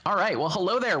All right. Well,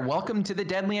 hello there. Welcome to the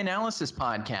Deadly Analysis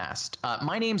Podcast.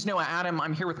 My name's Noah Adam.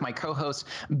 I'm here with my co-hosts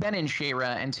Ben and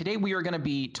Shayra, and today we are going to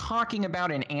be talking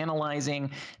about and analyzing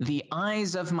The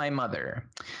Eyes of My Mother,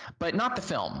 but not the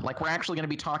film. Like, we're actually going to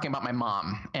be talking about my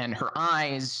mom and her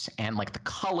eyes and like the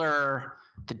color,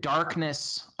 the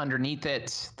darkness underneath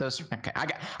it. Those. Okay,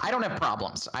 I don't have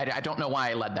problems. I don't know why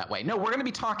I led that way. No, we're going to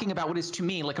be talking about what is to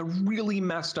me like a really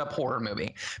messed up horror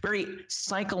movie, very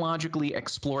psychologically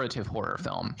explorative horror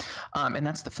film, and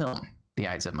that's the film, The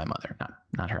Eyes of My Mother,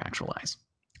 not her actual eyes.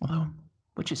 Although,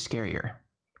 which is scarier?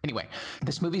 Anyway,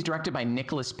 this movie is directed by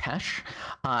Nicholas Pesce,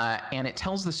 and it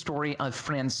tells the story of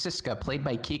Francisca, played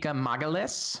by Kika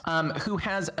Magalhães, who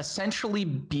has essentially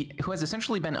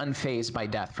been unfazed by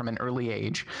death from an early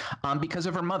age because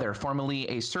of her mother, formerly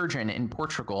a surgeon in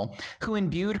Portugal, who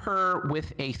imbued her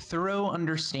with a thorough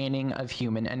understanding of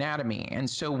human anatomy. And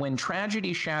so when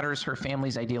tragedy shatters her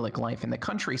family's idyllic life in the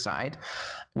countryside,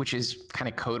 which is kind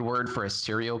of code word for a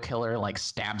serial killer like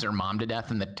stabs her mom to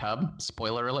death in the tub,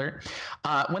 spoiler alert,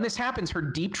 when this happens, her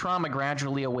deep trauma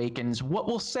gradually awakens what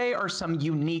we'll say are some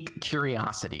unique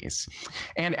curiosities.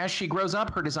 And as she grows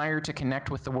up, her desire to connect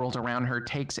with the world around her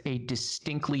takes a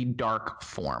distinctly dark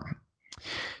form.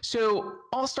 So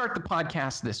I'll start the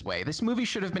podcast this way. This movie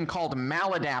should have been called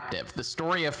Maladaptive, the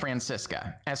story of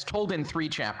Francisca, as told in 3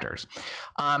 chapters.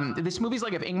 This movie's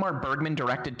like if Ingmar Bergman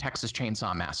directed Texas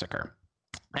Chainsaw Massacre.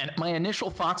 And my initial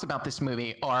thoughts about this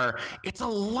movie are it's a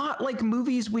lot like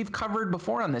movies we've covered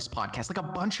before on this podcast, like a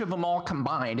bunch of them all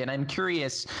combined. And I'm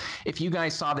curious if you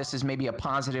guys saw this as maybe a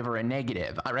positive or a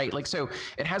negative. All right. Like, so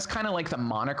it has kind of like the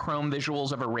monochrome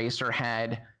visuals of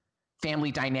Eraserhead,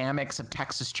 family dynamics of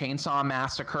Texas Chainsaw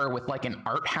Massacre with like an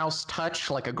art house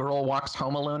touch, like a girl walks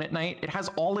home alone at night. It has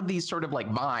all of these sort of like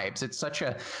vibes. It's such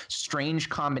a strange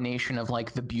combination of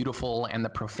like the beautiful and the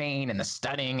profane and the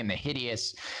stunning and the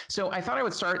hideous. So I thought I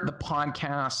would start the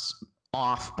podcast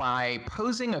off by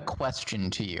posing a question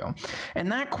to you.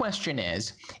 And that question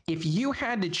is, if you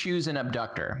had to choose an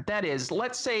abductor, that is,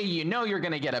 let's say you know you're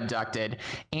going to get abducted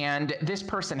and this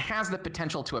person has the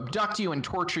potential to abduct you and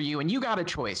torture you, and you got a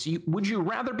choice. Would you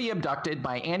rather be abducted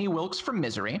by Annie Wilkes from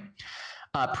Misery,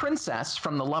 a Princess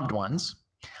from The Loved Ones,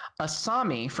 a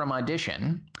Sami from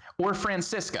Audition, or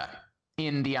Francisca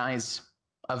in The Eyes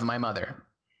of My Mother?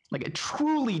 Like a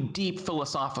truly deep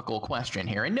philosophical question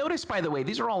here. And notice, by the way,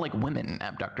 these are all like women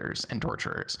abductors and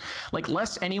torturers. Like,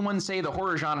 lest anyone say the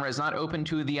horror genre is not open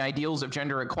to the ideals of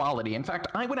gender equality. In fact,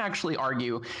 I would actually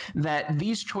argue that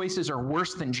these choices are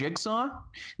worse than Jigsaw.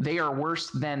 They are worse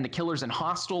than the killers in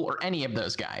Hostel or any of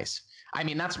those guys. I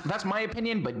mean, that's my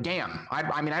opinion, but damn,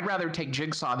 I'd rather take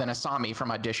Jigsaw than a Sami from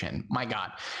Audition. My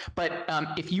God. But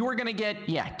if you were going to get,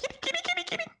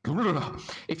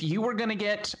 if you were going to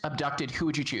get abducted, who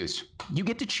would you choose? You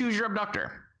get to choose your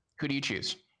abductor. Who do you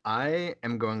choose? I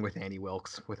am going with Annie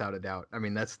Wilkes without a doubt. I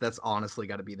mean, that's honestly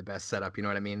got to be the best setup. You know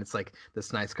what I mean? It's like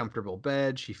this nice, comfortable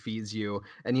bed. She feeds you,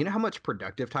 and you know how much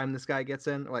productive time this guy gets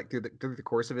in, like through the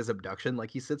course of his abduction. Like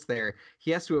he sits there,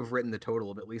 he has to have written the total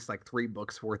of at least like 3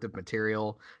 books worth of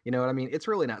material. You know what I mean? It's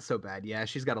really not so bad. Yeah,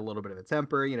 she's got a little bit of a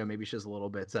temper. You know, maybe she's a little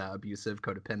bit abusive,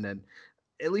 codependent.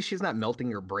 At least she's not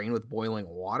melting your brain with boiling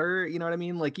water. You know what I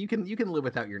mean? Like you can live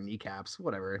without your kneecaps,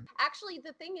 whatever. Actually,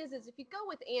 the thing is if you go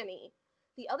with Annie,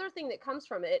 the other thing that comes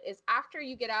from it is after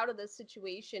you get out of this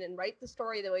situation and write the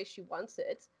story the way she wants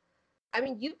it, I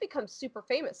mean, you've become super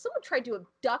famous. Someone tried to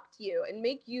abduct you and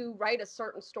make you write a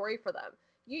certain story for them.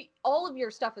 All of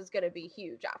your stuff is going to be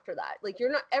huge after that. Like,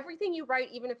 you're not, everything you write,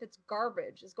 even if it's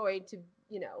garbage, is going to,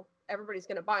 everybody's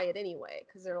going to buy it anyway.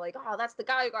 Because they're like, oh, that's the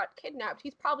guy who got kidnapped.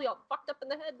 He's probably all fucked up in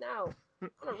the head now. I'm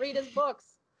going to read his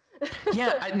books.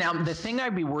 Yeah. Now, the thing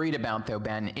I'd be worried about, though,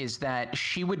 Ben, is that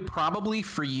she would probably,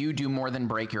 for you, do more than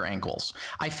break your ankles.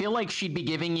 I feel like she'd be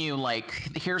giving you, like,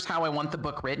 here's how I want the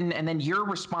book written. And then your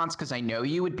response, because I know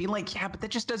you, would be like, yeah, but that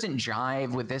just doesn't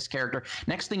jive with this character.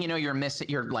 Next thing you know, you're missing,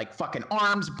 your like fucking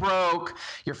arms broke,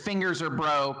 your fingers are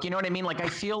broke. You know what I mean? Like, I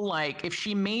feel like if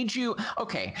she made you,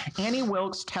 okay, Annie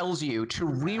Wilkes tells you to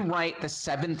rewrite the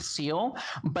Seventh Seal,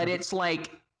 but it's like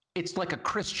a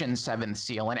Christian seventh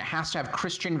seal, and it has to have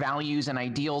Christian values and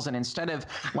ideals. And instead of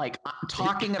like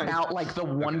talking about like the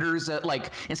wonders, like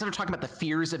instead of talking about the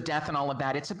fears of death and all of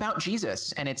that, it's about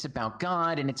Jesus and it's about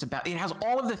God and it has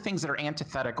all of the things that are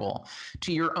antithetical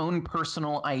to your own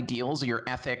personal ideals, your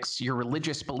ethics, your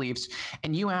religious beliefs,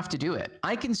 and you have to do it.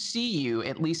 I can see you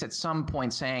at least at some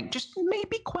point saying, just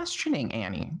maybe questioning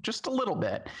Annie just a little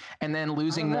bit, and then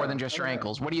losing more than just your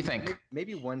ankles. What do you think?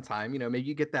 Maybe one time, maybe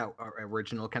you get that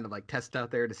original kind kind of like test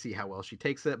out there to see how well she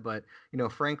takes it. But, you know,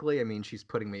 frankly, I mean, she's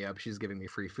putting me up. She's giving me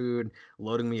free food,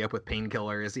 loading me up with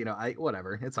painkillers. You know,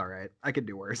 whatever. It's all right. I could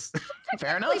do worse.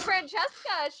 Fair Like enough.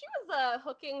 Francesca, she was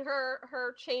hooking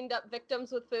her chained up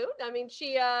victims with food. I mean,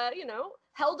 she you know,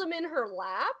 held them in her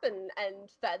lap and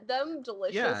fed them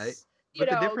delicious, you but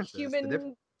the know, difference is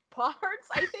human parts.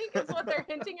 I think is what they're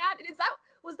hinting at.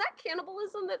 Was that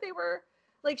cannibalism that they were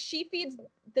like? She feeds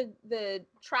the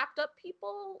trapped up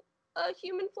people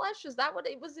human flesh. Is that what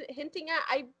it was hinting at?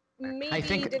 I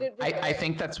didn't. I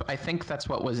think that's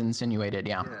what was insinuated.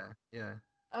 Yeah. Yeah.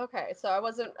 Okay, so I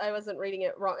wasn't reading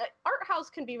it wrong. Art house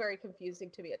can be very confusing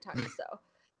to me at times. So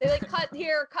they like cut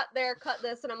here, cut there, cut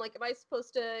this, and I'm like, am I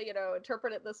supposed to, you know,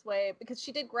 interpret it this way? Because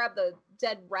she did grab the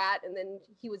dead rat, and then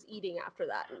he was eating after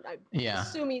that, and I'm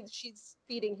assuming she's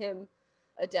feeding him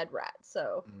a dead rat.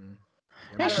 So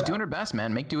yeah, she's doing her best,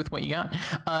 man. Make do with what you got.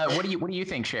 What do you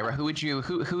think, Shayra? Who's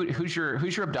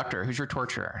your abductor? Who's your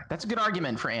torturer? That's a good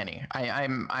argument for Annie.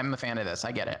 I'm a fan of this.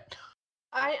 I get it.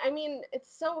 I mean,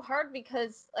 it's so hard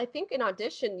because I think in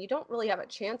audition you don't really have a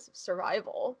chance of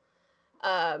survival.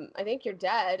 I think you're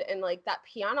dead, and like that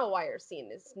piano wire scene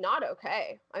is not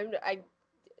okay.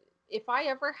 If I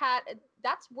ever had,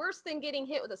 that's worse than getting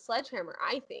hit with a sledgehammer.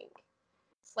 I think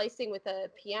slicing with a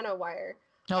piano wire.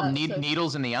 Oh,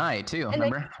 needles in the eye too.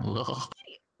 Remember?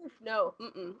 No.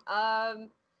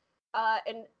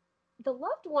 And the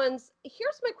loved ones.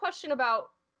 Here's my question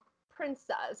about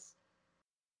Princess.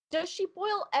 Does she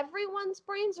boil everyone's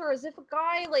brains, or as if a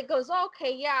guy like goes, oh,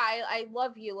 okay, yeah, I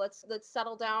love you. Let's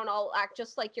settle down. I'll act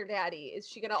just like your daddy. Is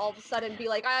she gonna all of a sudden be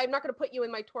like, I'm not gonna put you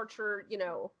in my torture, you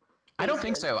know? Basement? I don't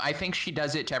think so. I think she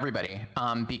does it to everybody.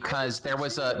 Because there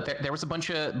was a bunch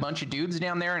of dudes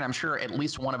down there, and I'm sure at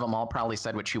least one of them all probably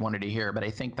said what she wanted to hear. But I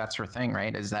think that's her thing,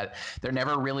 right? Is that they're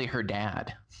never really her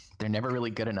dad. They're never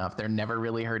really good enough. They're never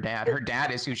really her dad. Her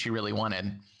dad is who she really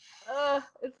wanted.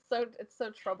 It's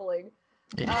so troubling.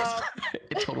 It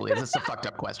totally is. It's a fucked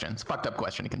up question. It's a fucked up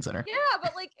question to consider. Yeah,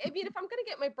 but like, I mean, if I'm gonna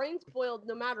get my brains boiled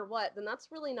no matter what, then that's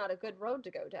really not a good road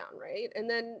to go down, right? And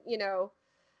then, you know,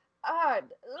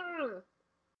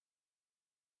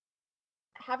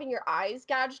 having your eyes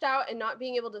gouged out and not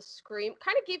being able to scream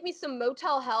kind of gave me some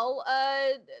Motel Hell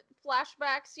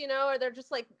flashbacks, you know, or they're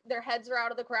just like their heads are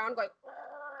out of the ground going.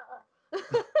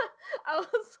 I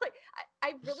was like,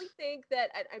 I really think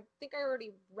that I think I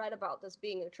already read about this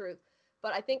being the truth.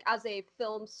 But I think as a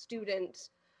film student,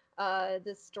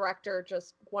 this director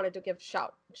just wanted to give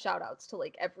shout outs to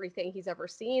like everything he's ever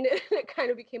seen. And it kind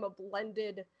of became a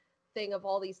blended thing of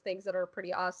all these things that are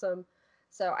pretty awesome.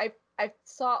 So I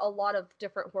saw a lot of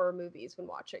different horror movies when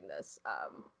watching this.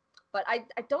 But I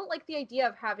don't like the idea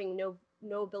of having no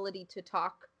ability to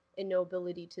talk and no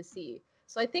ability to see.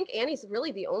 So I think Annie's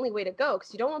really the only way to go,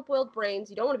 because you don't want boiled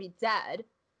brains. You don't want to be dead.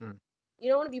 You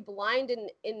don't want to be blind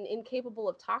and incapable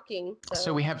of talking.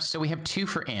 So we have two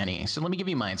for Annie. So let me give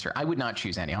you mine, sir. I would not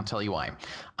choose Annie. I'll tell you why.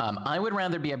 I would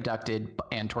rather be abducted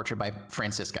and tortured by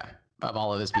Francisca of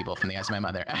all of those people from The Eyes of My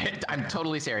Mother. I'm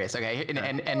totally serious. Okay,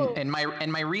 and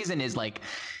my reason is like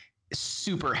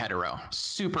super hetero,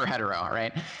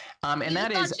 right? And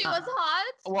that is she was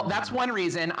hot. Well, that's one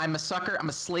reason. I'm a sucker. I'm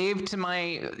a slave to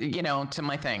my, to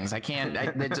my things. I can't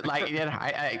help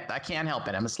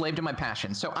it. I'm a slave to my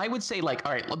passion. So I would say, like,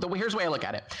 all right, here's the way I look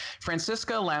at it.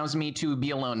 Francisca allows me to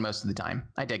be alone most of the time.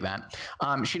 I dig that.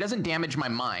 She doesn't damage my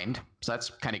mind, so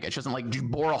that's kind of good. She doesn't like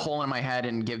bore a hole in my head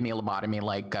and give me a lobotomy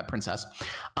like Princess.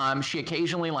 She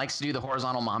occasionally likes to do the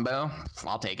horizontal mambo.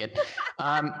 I'll take it.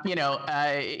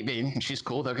 She's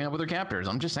cool hooking up with her captors.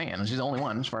 I'm just saying, she's the only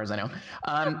one as far as I know.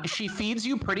 She feeds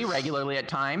you pretty regularly at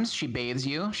times. She bathes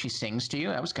you. She sings to you.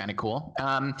 That was kind of cool.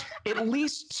 At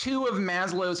least two of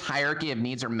Maslow's hierarchy of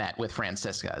needs are met with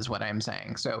Francisca, is what I'm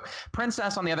saying. So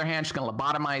Princess, on the other hand, she's going to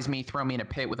lobotomize me, throw me in a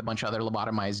pit with a bunch of other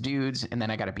lobotomized dudes, and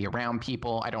then I got to be around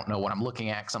people. I don't know what I'm looking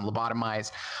at because I'm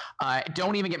lobotomized.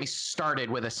 Don't even get me started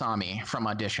with Asami from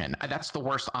Audition. That's the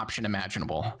worst option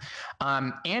imaginable.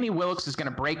 Annie Wilkes is going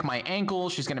to break my ankle.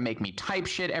 She's going to make me type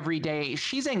shit every day.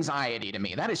 She's anxiety to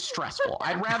me. That is stressful.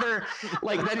 I'd rather,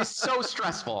 like, that is so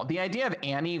stressful. The idea of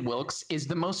Annie Wilkes is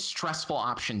the most stressful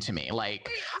option to me. Like,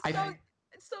 so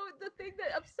the thing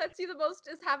that upsets you the most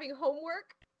is having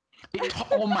homework?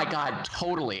 Oh my God,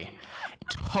 totally.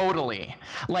 Totally.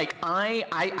 Like I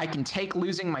can take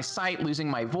losing my sight, losing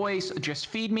my voice. Just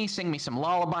feed me, sing me some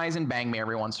lullabies, and bang me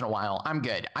every once in a while. I'm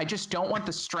good. I just don't want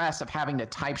the stress of having to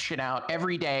type shit out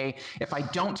every day. If I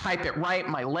don't type it right,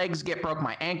 my legs get broke,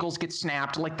 my ankles get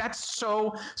snapped. Like that's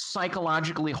so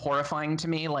psychologically horrifying to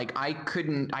me. Like I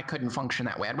couldn't function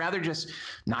that way. I'd rather just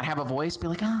not have a voice, be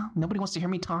like, oh, nobody wants to hear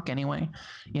me talk anyway.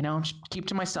 You know, just keep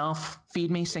to myself,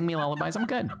 feed me, sing me lullabies. I'm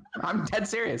good. I'm dead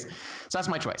serious. So that's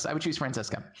my choice. I would choose Francisca.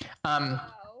 Wow.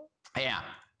 Yeah,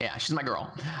 yeah, she's my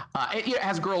girl.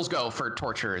 As girls go for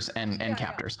torturers and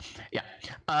captors. Yeah.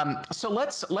 So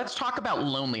let's talk about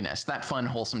loneliness. That fun,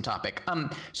 wholesome topic.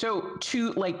 So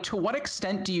to what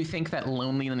extent do you think that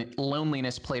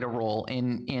loneliness played a role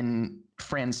in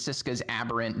Francisca's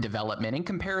aberrant development in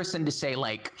comparison to, say,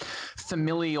 like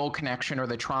familial connection or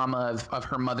the trauma of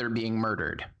her mother being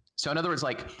murdered? So in other words,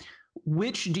 like,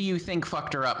 which do you think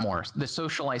fucked her up more? The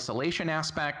social isolation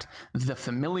aspect, the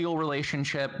familial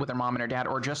relationship with her mom and her dad,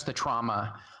 or just the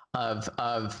trauma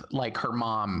of like her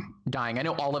mom dying? I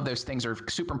know all of those things are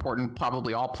super important,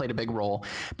 probably all played a big role,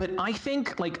 but I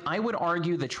think, like, I would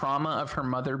argue the trauma of her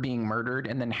mother being murdered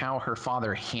and then how her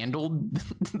father handled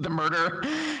the murder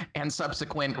and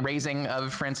subsequent raising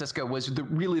of Francisca was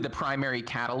really the primary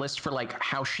catalyst for like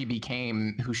how she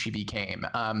became who she became.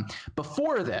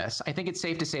 Before this, I think it's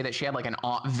safe to say that she had like an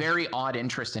very odd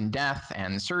interest in death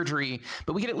and surgery,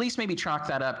 but we could at least maybe chalk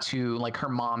that up to like her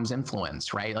mom's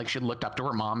influence, right? Like she looked up to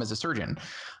her mom as a surgeon.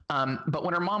 But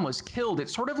when her mom was killed, it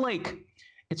sort of like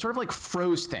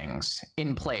froze things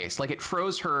in place. Like it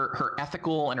froze her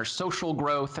ethical and her social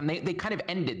growth, and they kind of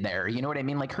ended there. You know what I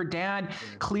mean? Like her dad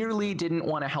clearly didn't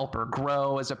want to help her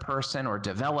grow as a person or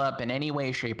develop in any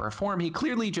way, shape, or form. He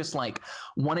clearly just like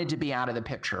wanted to be out of the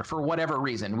picture for whatever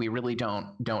reason. We really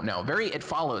don't know. It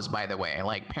follows, by the way.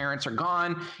 Like parents are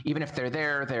gone, even if they're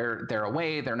there, they're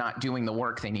away. They're not doing the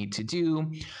work they need to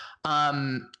do.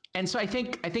 And so I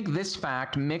think this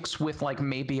fact mixed with like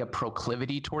maybe a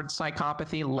proclivity towards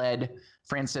psychopathy led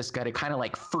Francisca to kind of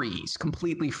like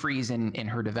completely freeze in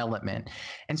her development.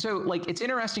 And so like it's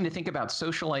interesting to think about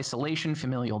social isolation,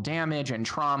 familial damage, and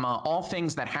trauma, all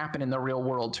things that happen in the real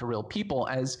world to real people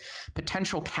as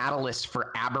potential catalysts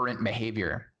for aberrant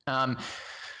behavior.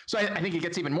 So I think it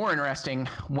gets even more interesting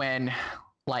when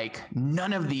like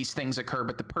none of these things occur,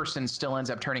 but the person still ends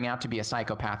up turning out to be a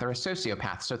psychopath or a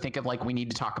sociopath. So think of like We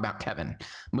Need to Talk About Kevin,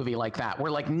 movie like that,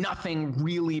 where like nothing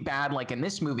really bad like in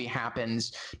this movie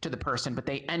happens to the person, but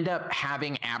they end up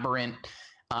having aberrant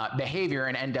behavior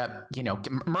and end up,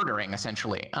 murdering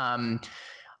essentially. And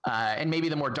maybe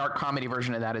the more dark comedy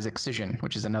version of that is Excision,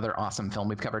 which is another awesome film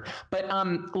we've covered. But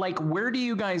like, where do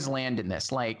you guys land in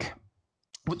this? Like,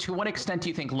 to what extent do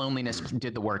you think loneliness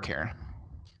did the work here?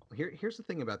 Here's the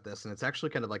thing about this, and it's actually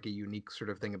kind of like a unique sort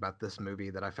of thing about this movie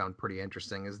that I found pretty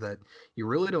interesting, is that you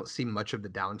really don't see much of the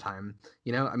downtime.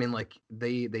 I mean, like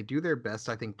they do their best,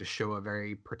 I think, to show a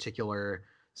very particular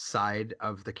side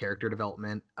of the character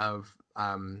development of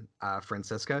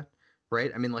Francisca,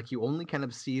 right? I mean, like you only kind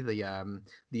of see the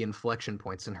inflection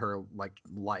points in her like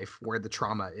life where the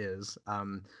trauma is.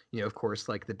 Of course,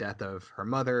 like the death of her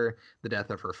mother, the death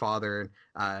of her father,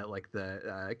 like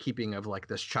the keeping of like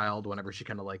this child whenever she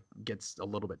kind of like gets a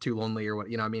little bit too lonely or what.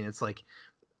 I mean, it's like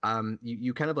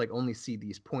you kind of like only see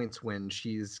these points when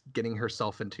she's getting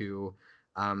herself into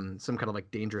some kind of like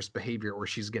dangerous behavior or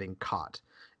she's getting caught.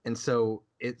 And so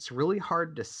it's really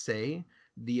hard to say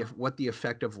what the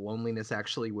effect of loneliness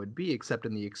actually would be, except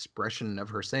in the expression of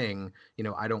her saying,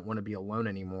 I don't want to be alone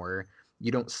anymore.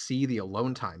 You don't see the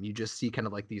alone time. You just see kind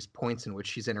of like these points in which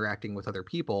she's interacting with other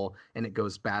people and it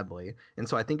goes badly. And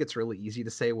so I think it's really easy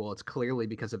to say, well, it's clearly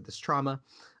because of this trauma.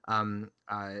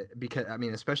 Because I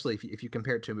mean, especially if you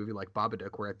compare it to a movie like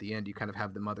Babadook, where at the end you kind of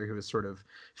have the mother who has sort of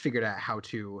figured out how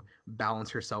to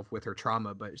balance herself with her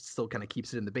trauma, but still kind of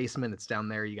keeps it in the basement. It's down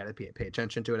there. You got to pay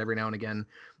attention to it every now and again.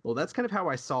 Well, that's kind of how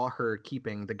I saw her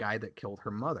keeping the guy that killed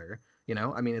her mother.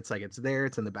 I mean, it's like it's there.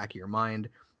 It's in the back of your mind.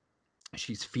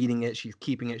 She's feeding it, she's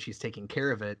keeping it, she's taking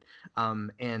care of it.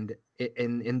 And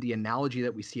in the analogy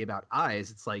that we see about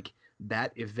eyes, it's like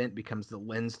that event becomes the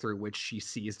lens through which she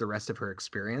sees the rest of her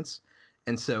experience.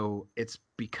 And so it's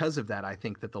because of that, I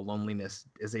think, that the loneliness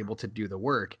is able to do the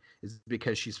work, is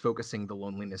because she's focusing the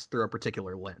loneliness through a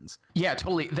particular lens. Yeah,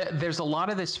 totally. There's a lot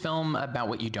of this film about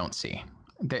what you don't see.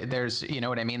 There's, you know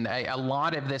what I mean? A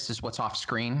lot of this is what's off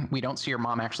screen. We don't see her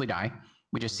mom actually die.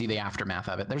 We just see the aftermath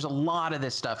of it. There's a lot of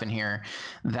this stuff in here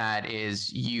that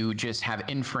is, you just have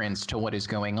inference to what is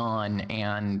going on,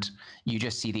 and you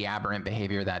just see the aberrant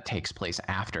behavior that takes place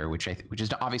after, which is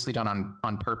obviously done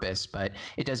on purpose, but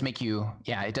it does make you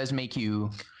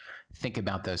think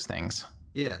about those things.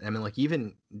 Yeah, I mean, like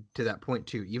even to that point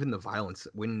too, even the violence.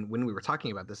 When we were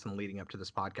talking about this and leading up to this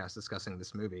podcast discussing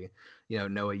this movie,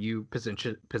 Noah, you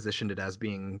positioned it as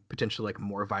being potentially like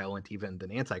more violent even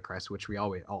than Antichrist, which we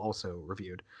always also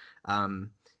reviewed.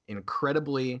 Um,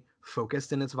 Incredibly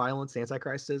focused in its violence,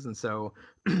 Antichrist is, and so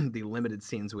the limited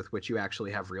scenes with which you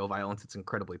actually have real violence, it's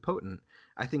incredibly potent.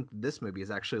 I think this movie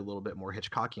is actually a little bit more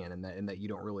Hitchcockian in that you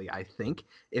don't really, I think,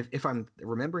 if I'm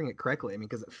remembering it correctly, I mean,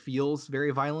 because it feels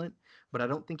very violent, but I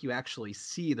don't think you actually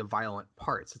see the violent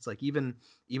parts. It's like even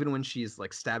when she's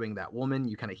like stabbing that woman,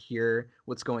 you kind of hear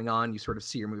what's going on. You sort of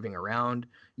see her moving around.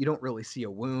 You don't really see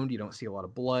a wound. You don't see a lot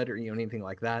of blood or anything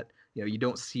like that. You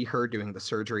don't see her doing the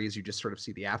surgeries. You just sort of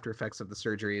see the after effects of the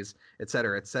surgeries, et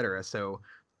cetera, et cetera. So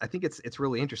I think it's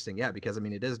really interesting, yeah, because I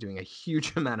mean it is doing a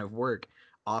huge amount of work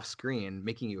off screen,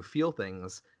 making you feel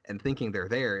things and thinking they're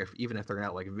there, even if they're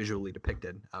not like visually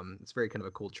depicted. It's very kind of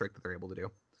a cool trick that they're able to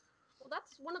do. Well,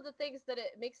 that's one of the things that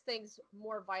it makes things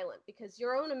more violent because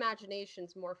your own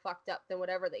imagination's more fucked up than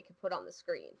whatever they could put on the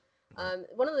screen.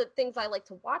 One of the things I like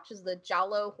to watch is the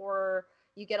giallo horror.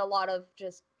 You get a lot of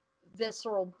just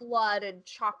visceral blood and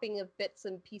chopping of bits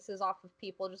and pieces off of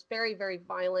people, just very, very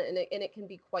violent, and it can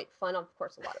be quite fun. Of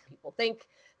course, a lot of people think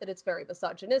that it's very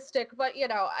misogynistic, but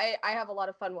I have a lot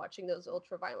of fun watching those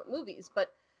ultra violent movies.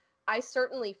 But I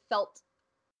certainly felt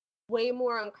way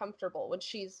more uncomfortable when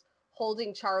she's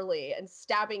holding Charlie and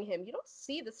stabbing him. You don't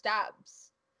see the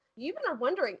stabs. You even are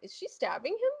wondering, is she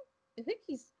stabbing him? I think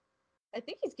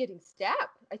he's getting stabbed.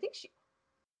 I think she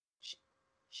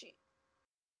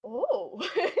oh,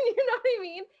 you know what I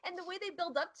mean? And the way they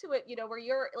build up to it, where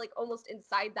you're like almost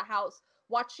inside the house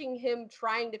watching him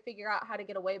trying to figure out how to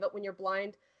get away, but when you're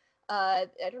blind, I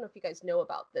don't know if you guys know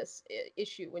about this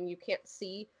issue when you can't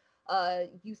see.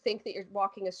 You think that you're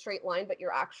walking a straight line, but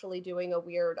you're actually doing a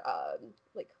weird,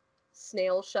 like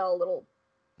snail shell little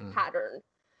pattern.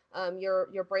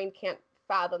 Your brain can't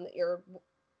fathom that you're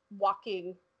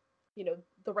walking,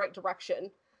 the right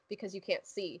direction because you can't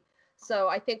see. So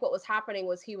I think what was happening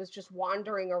was he was just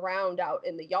wandering around out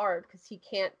in the yard because he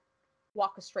can't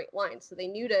walk a straight line. So they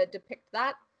knew to depict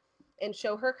that and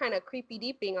show her kind of creepy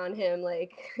deeping on him,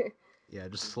 like yeah,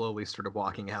 just slowly started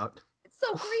walking out. It's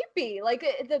so creepy. Like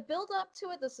the build up to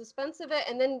it, the suspense of it,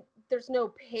 and then there's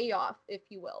no payoff, if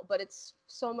you will, but it's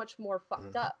so much more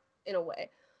fucked up in a way.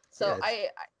 So yeah,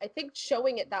 I think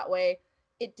showing it that way,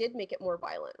 it did make it more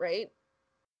violent, right?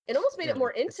 It almost made it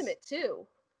more intimate too,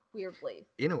 weirdly.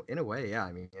 In a way, yeah.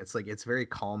 I mean, it's like it's very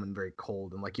calm and very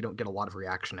cold, and like you don't get a lot of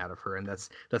reaction out of her, and that's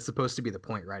supposed to be the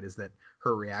point, right? Is that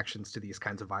her reactions to these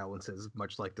kinds of violences,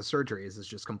 much like the surgeries, is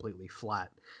just completely flat.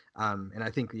 And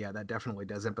I think, yeah, that definitely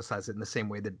does emphasize it in the same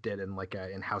way that it did in like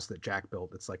in House That Jack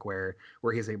Built. It's like where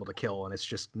he's able to kill, and it's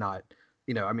just not.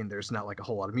 I mean, there's not like a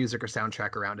whole lot of music or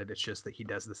soundtrack around it. It's just that he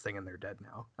does this thing and they're dead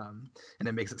now. And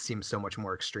it makes it seem so much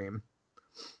more extreme.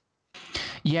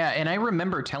 Yeah, and I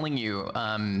remember telling you,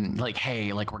 like,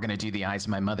 hey, like we're gonna do The Eyes of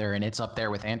My Mother, and it's up there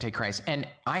with Antichrist. And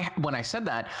when I said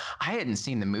that, I hadn't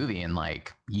seen the movie in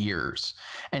like years,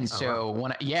 and so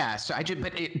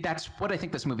that's what I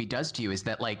think this movie does to you is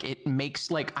that like it makes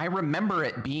like I remember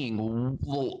it being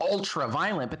ultra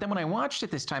violent, but then when I watched it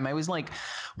this time, I was like,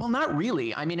 well, not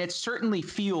really. I mean, it certainly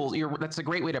feels. That's a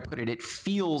great way to put it. It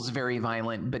feels very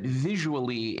violent, but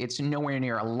visually, it's nowhere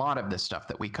near a lot of the stuff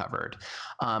that we covered,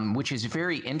 which is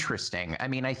very interesting. I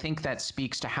mean, I think that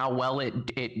speaks to how well the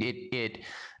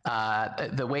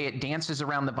way it dances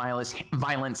around the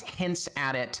violence, hints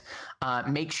at it,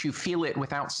 makes you feel it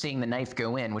without seeing the knife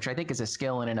go in, which I think is a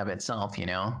skill in and of itself,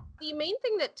 The main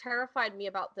thing that terrified me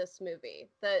about this movie,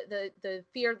 the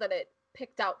fear that it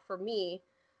picked out for me,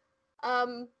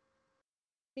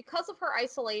 because of her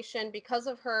isolation, because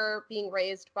of her being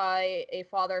raised by a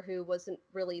father who wasn't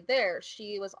really there,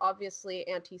 she was obviously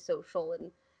antisocial and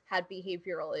had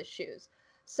behavioral issues.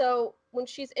 So when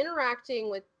she's interacting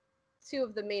with two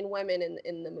of the main women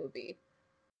in the movie,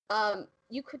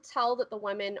 you could tell that the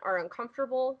women are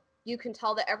uncomfortable. You can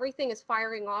tell that everything is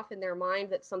firing off in their mind,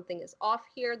 that something is off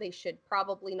here. They should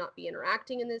probably not be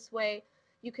interacting in this way.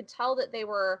 You could tell that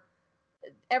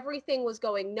everything was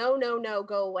going, no, no, no,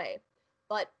 go away.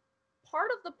 But part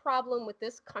of the problem with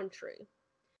this country,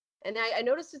 and I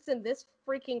noticed it's in this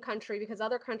freaking country because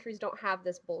other countries don't have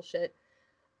this bullshit,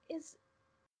 is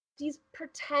these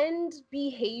pretend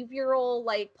behavioral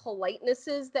like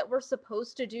politenesses that we're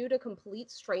supposed to do to complete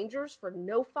strangers for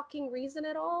no fucking reason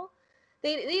at all.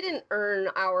 They didn't earn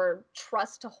our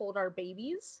trust to hold our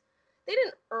babies. They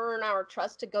didn't earn our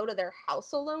trust to go to their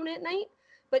house alone at night.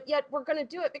 but yet we're going to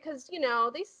do it because, you know,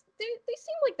 they seem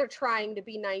like they're trying to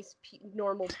be nice,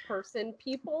 normal person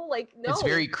people. Like, no. It's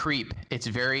very Creep. It's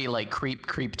very like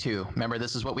Creep 2. Remember,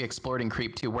 this is what we explored in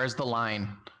Creep 2. Where's the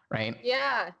line, right?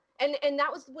 Yeah. And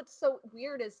that was what's so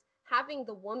weird, is having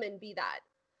the woman be that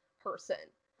person,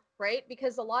 right?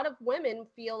 Because a lot of women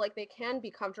feel like they can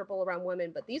be comfortable around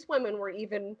women, but these women were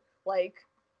even like,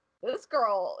 this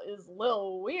girl is a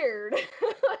little weird.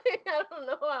 Like, I don't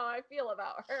know how I feel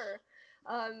about her.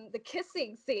 The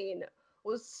kissing scene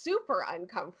was super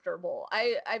uncomfortable.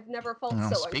 I've never felt so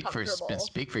uncomfortable.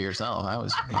 Speak for yourself. I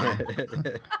was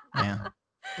yeah.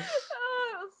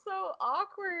 Oh, it was so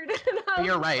awkward. But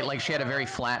you're right. Like, she had a very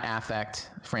flat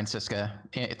affect, Franziska,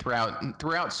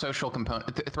 throughout social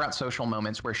throughout social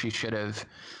moments where she should have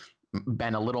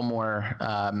been a little more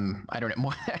I don't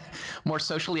know, more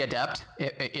socially adept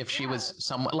if she was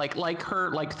somewhat like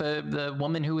the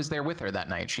woman who was there with her that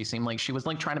night. She seemed like she was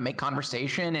like trying to make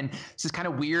conversation, and this is kind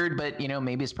of weird, but you know,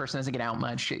 maybe this person doesn't get out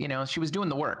much. You know, she was doing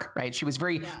the work, right? She was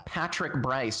very Patrick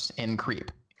Bryce in Creep,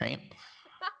 right?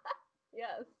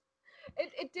 Yes,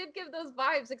 it did give those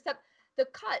vibes, except the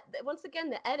cut, once again,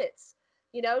 the edits,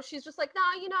 you know, she's just like,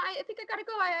 nah, you know, I think I gotta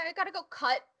go, I gotta go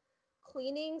cut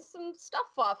cleaning some stuff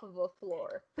off of a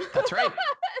floor. That's right.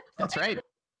 That's right.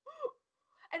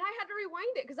 And I had to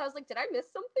rewind it because I was like, did I miss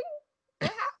something?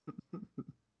 What happened?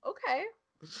 Okay.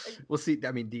 Well, see,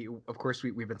 I mean, of course,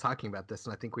 we've been talking about this,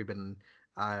 and I think we've been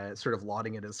sort of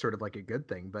lauding it as sort of like a good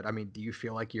thing. But I mean, do you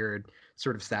feel like you're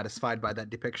sort of satisfied by that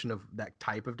depiction of that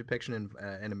type of depiction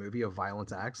in a movie of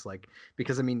violent acts? Like,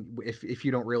 because I mean, if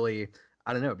you don't really,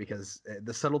 I don't know, because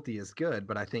the subtlety is good,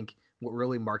 but I think what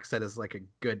really marks that as like a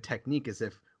good technique is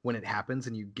if when it happens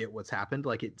and you get what's happened,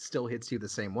 like it still hits you the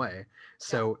same way.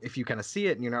 So if you kind of see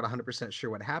it and you're not 100%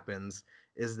 sure what happens,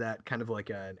 is that kind of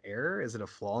like an error? Is it a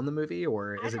flaw in the movie,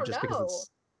 or is it just because it's...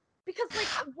 Because like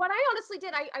what I honestly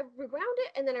did, I rewound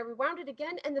it and then I rewound it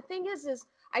again, and the thing is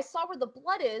I saw where the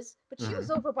blood is, but she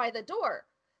was over by the door.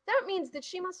 That means that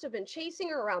she must have been chasing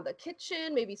her around the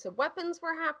kitchen. Maybe some weapons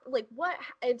were like what?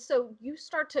 And so you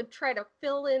start to try to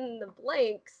fill in the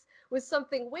blanks with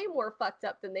something way more fucked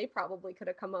up than they probably could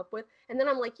have come up with. And then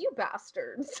I'm like, you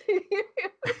bastards.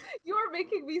 You are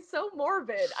making me so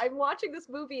morbid. I'm watching this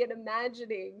movie and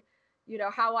imagining, you know,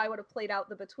 how I would have played out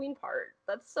the between part.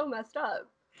 That's so messed up.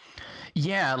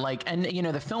 Yeah, like, and you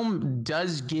know, the film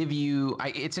does give you,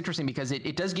 it's interesting because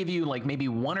it does give you like maybe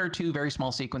one or two very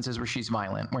small sequences where she's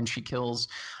violent, when she kills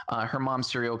her mom's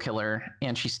serial killer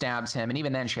and she stabs him. And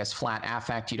even then she has flat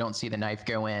affect. You don't see the knife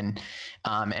go in.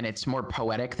 And it's more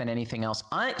poetic than anything else.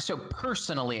 So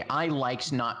personally, I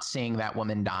liked not seeing that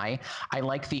woman die. I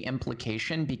like the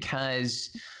implication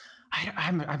because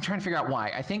I'm trying to figure out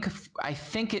why. I think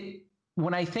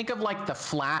when I think of like the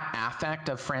flat affect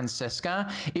of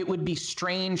Franziska, it would be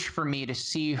strange for me to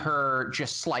see her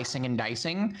just slicing and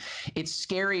dicing. It's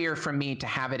scarier for me to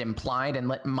have it implied and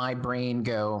let my brain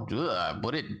go,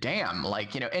 damn,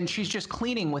 like, you know, and she's just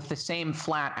cleaning with the same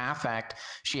flat affect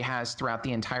she has throughout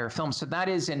the entire film. So that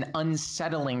is an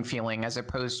unsettling feeling as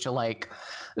opposed to like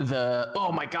the,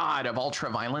 oh my God, of ultra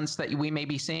violence that we may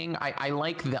be seeing. I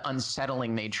like the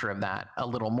unsettling nature of that a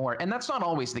little more. And that's not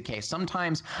always the case.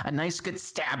 Sometimes a nice good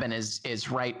stabbing is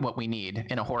right what we need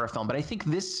in a horror film. But I think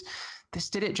this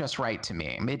did it just right to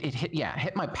me. It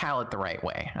hit my palate the right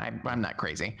way. I'm not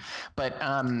crazy, but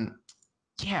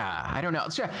yeah, I don't know.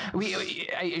 So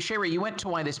Shayra, you went to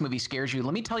why this movie scares you.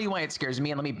 Let me tell you why it scares me,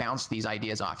 and let me bounce these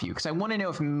ideas off you, because I want to know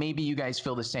if maybe you guys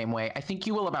feel the same way. I think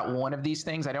you will about one of these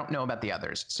things. I don't know about the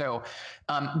others. So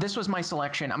this was my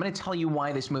selection. I'm going to tell you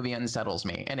why this movie unsettles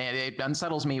me, and it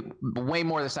unsettles me way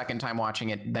more the second time watching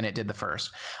it than it did the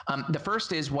first. The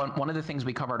first is one of the things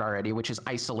we covered already, which is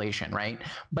isolation, right?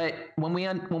 But when we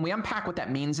unpack what that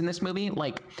means in this movie,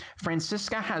 like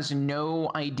Franziska has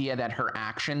no idea that her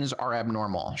actions are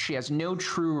abnormal. She has no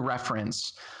true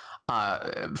reference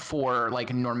for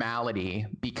like normality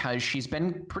because she's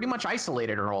been pretty much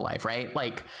isolated her whole life, right?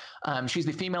 Like she's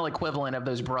the female equivalent of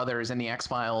those brothers in the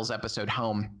X-Files episode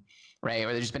Home, right?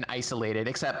 Or they've just been isolated,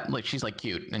 except like she's like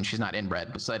cute and she's not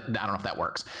inbred, so I don't know if that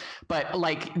works. But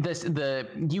like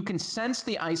you can sense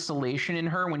the isolation in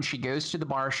her when she goes to the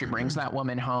bar. She brings that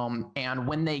woman home, and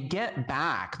when they get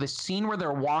back, the scene where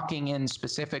they're walking in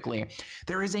specifically,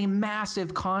 there is a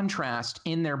massive contrast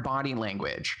in their body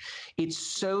language. It's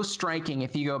so striking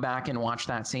if you go back and watch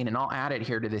that scene, and I'll add it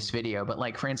here to this video. But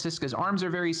like Franziska's arms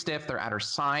are very stiff; they're at her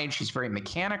side. She's very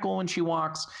mechanical when she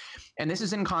walks. And this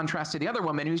is in contrast to the other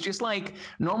woman who's just like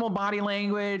normal body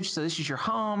language. So this is your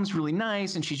home, it's really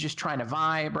nice, and she's just trying to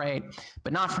vibe, right?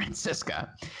 But not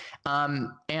Francisca.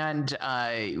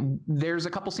 There's a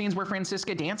couple scenes where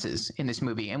Francisca dances in this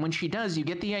movie, and when she does, you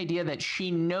get the idea that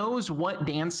she knows what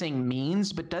dancing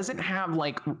means, but doesn't have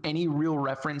like any real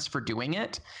reference for doing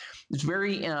it. It's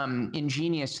very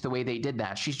ingenious the way they did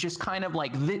that. She's just kind of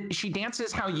like she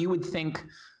dances how you would think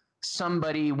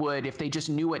somebody would if they just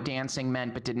knew what dancing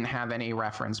meant but didn't have any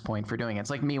reference point for doing it. It's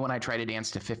like me when I try to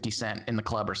dance to 50 Cent in the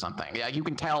club or something. Yeah, you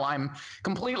can tell I'm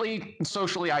completely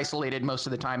socially isolated most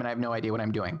of the time and I have no idea what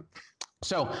I'm doing.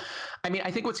 So, I mean,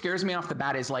 I think what scares me off the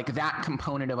bat is like that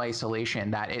component of isolation,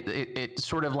 that it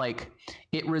sort of like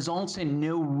it results in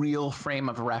no real frame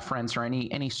of reference or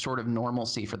any sort of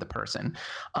normalcy for the person.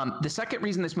 The second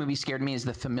reason this movie scared me is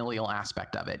the familial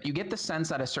aspect of it. You get the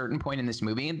sense at a certain point in this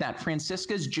movie that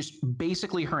Francisca's just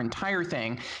basically her entire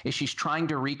thing is she's trying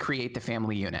to recreate the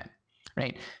family unit.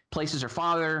 Right? Places her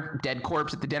father, dead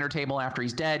corpse at the dinner table after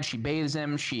he's dead. She bathes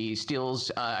him. She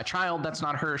steals a child that's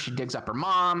not her. She digs up her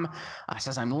mom,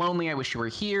 says, I'm lonely. I wish you were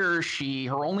here.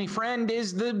 Her only friend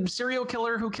is the serial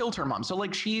killer who killed her mom. So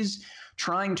like she's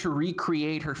trying to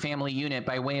recreate her family unit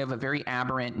by way of a very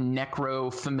aberrant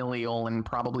necro-familial and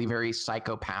probably very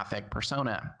psychopathic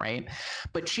persona, right?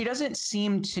 But she doesn't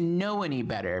seem to know any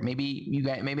better. Maybe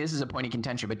this is a point of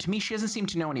contention, but to me, she doesn't seem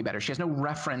to know any better. She has no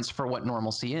reference for what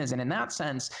normalcy is. And in that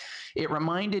sense, it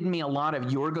reminded me a lot of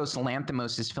Yorgos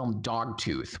Lanthimos' film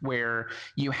Dogtooth, where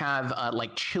you have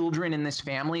like children in this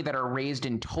family that are raised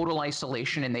in total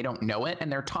isolation and they don't know it.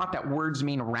 And they're taught that words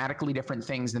mean radically different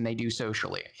things than they do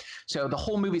socially. So the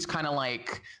whole movie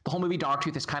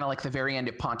Dogtooth is kind of like the very end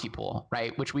of Pontypool,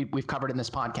 right? Which we've covered in this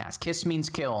podcast. Kiss means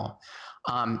kill.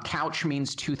 Couch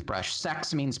means toothbrush.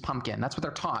 Sex means pumpkin. That's what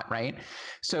they're taught, right?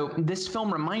 So this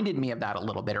film reminded me of that a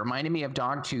little bit. It reminded me of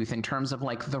Dogtooth in terms of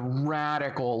like the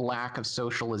radical lack of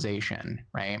socialization,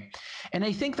 right? And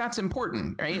I think that's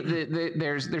important, right?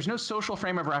 There's no social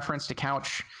frame of reference to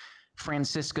Couch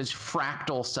Francisca's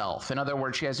fractal self. In other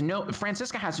words,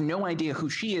 Francisca has no idea who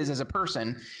she is as a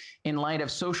person in light of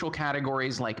social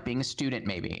categories like being a student,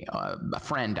 maybe a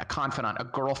friend, a confidant, a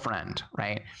girlfriend,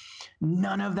 right?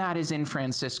 None of that is in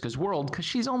Francisca's world because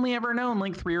she's only ever known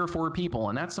like 3 or 4 people,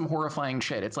 and that's some horrifying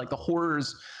shit. It's like the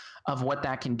horrors of what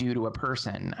that can do to a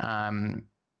person.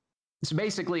 So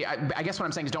basically, I guess what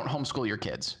I'm saying is don't homeschool your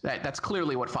kids. That's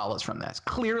clearly what follows from this.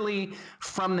 Clearly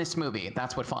from this movie,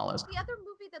 that's what follows. The other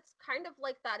movie that's kind of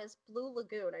like that is Blue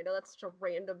Lagoon. I know that's such a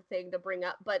random thing to bring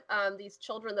up, but these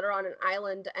children that are on an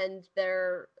island and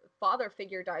their father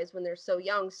figure dies when they're so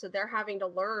young, so they're having to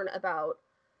learn about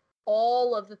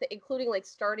all of including like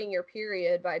starting your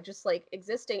period by just like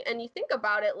existing. And you think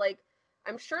about it, like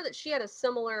I'm sure that she had a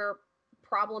similar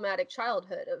problematic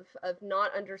childhood of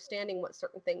not understanding what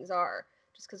certain things are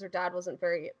just because her dad wasn't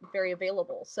very very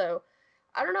available. So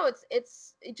I don't know,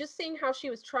 it's just seeing how she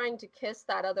was trying to kiss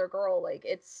that other girl, like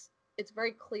it's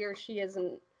very clear she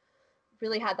hasn't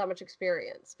really had that much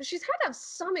experience, but she's had to have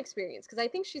some experience because I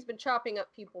think she's been chopping up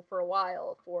people for a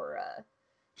while for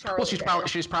Charlie. Well,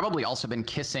 she's probably also been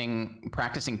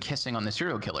practicing kissing on the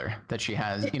serial killer that she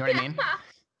has, you know what I mean?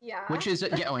 Yeah. Which is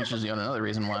another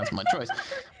reason why it's my choice.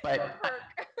 But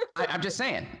I'm just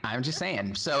saying.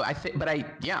 So I think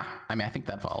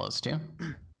that follows too.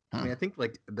 I mean, I think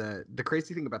like the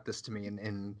crazy thing about this to me,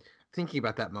 and thinking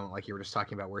about that moment, like you were just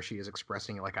talking about, where she is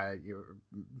expressing like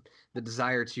the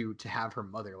desire to have her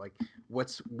mother. Like,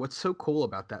 what's so cool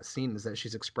about that scene is that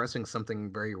she's expressing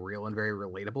something very real and very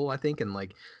relatable, I think. And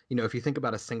like, you know, if you think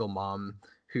about a single mom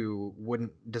who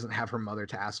doesn't have her mother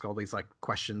to ask all these like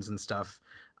questions and stuff,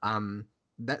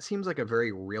 that seems like a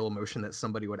very real emotion that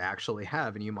somebody would actually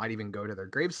have, and you might even go to their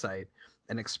gravesite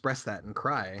and express that and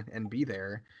cry and be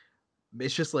there.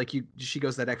 It's just like she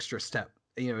goes that extra step.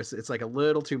 You know, it's like a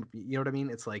little too, you know what I mean?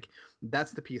 It's like,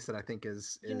 that's the piece that I think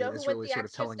is really sort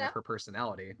of telling of her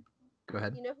personality. Go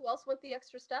ahead. You know who else went the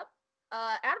extra step?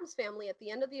 Addams Family. At the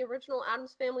end of the original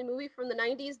Addams Family movie from the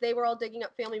 90s, they were all digging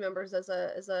up family members as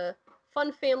a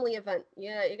fun family event.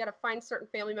 Yeah, you got to find certain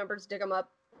family members, dig them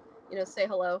up, you know, say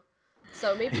hello.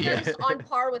 So maybe they're just on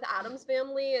par with Addams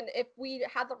Family, and if we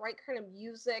had the right kind of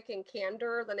music and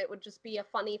candor, then it would just be a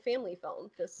funny family film.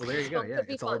 Well, there you go. Yeah,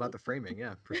 it's all about the framing.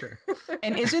 Yeah, for sure.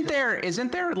 And isn't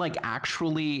there like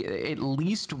actually at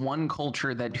least one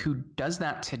culture who does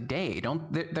that today?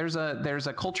 There's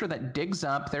a culture that digs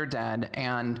up their dead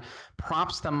and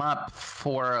props them up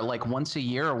for like once a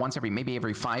year or maybe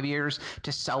every 5 years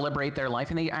to celebrate their life,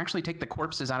 and they actually take the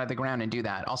corpses out of the ground and do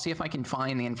that. I'll see if I can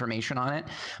find the information on it,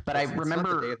 but I remember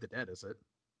it's not the Day of the Dead, is it?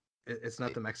 It's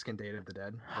not the Mexican Day of the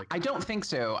Dead. Like, I don't think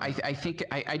so.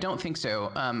 I don't think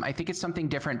so. I think it's something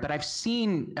different. But I've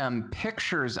seen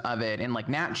pictures of it in like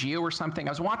Nat Geo or something.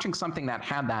 I was watching something that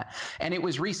had that, and it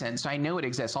was recent, so I know it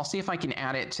exists. I'll see if I can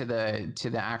add it to the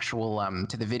actual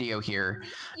to the video here.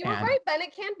 You were And right, Ben.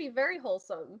 It can be very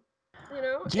wholesome.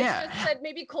 yeah, It's just that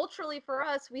maybe culturally for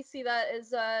us, we see that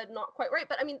as not quite right.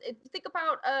 But I mean, think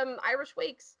about Irish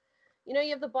wakes.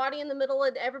 You have the body in the middle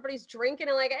and everybody's drinking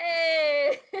and like,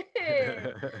 hey,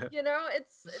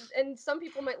 and some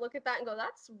people might look at that and go,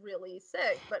 that's really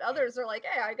sick. But others are like,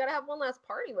 hey, I got to have one last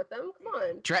party with them. Come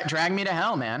on. drag me to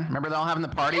hell, man. Remember they're all having the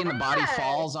party and the body Yeah.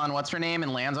 falls on what's her name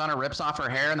and lands on her, rips off her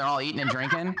hair, and they're all eating and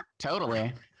drinking.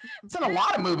 Totally. It's in a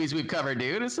lot of movies we've covered,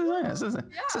 dude. This isn't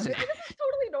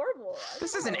totally normal.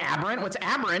 This isn't aberrant. What's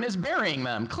aberrant is burying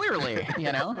them. Clearly,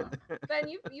 Ben,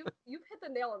 you've hit the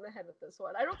nail on the head with this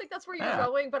one. I don't think that's where you're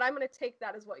going, but I'm going to take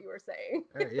that as what you were saying.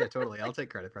 Yeah, totally. I'll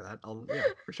take credit for that. Yeah,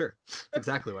 for sure. That's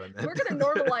exactly what I meant. We're going to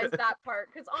normalize that part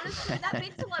because honestly, that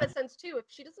makes a lot of sense too. If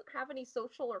she doesn't have any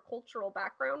social or cultural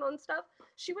background on stuff,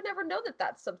 she would never know that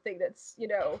that's something that's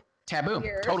taboo.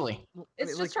 weird. Totally.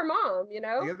 It's just her mom,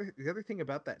 The other thing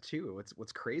about that too,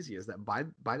 what's crazy is that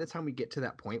by the time we get to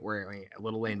that point where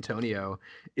little Antonio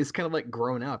is kind of like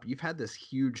grown up, you've had this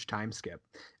huge time skip.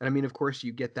 And I mean, of course,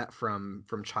 you get that from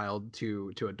child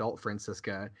to adult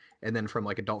Francisca, and then from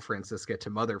like adult Francisca to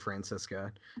mother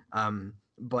Francisca.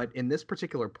 But in this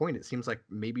particular point, it seems like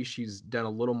maybe she's done a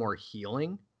little more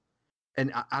healing.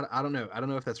 And I don't know. I don't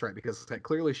know if that's right because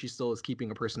clearly she still is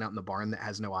keeping a person out in the barn that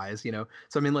has no eyes, So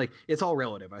I mean, like, it's all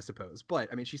relative, I suppose. But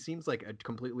I mean, she seems like a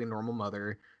completely normal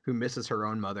mother who misses her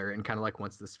own mother and kind of like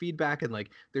wants this feedback. And like,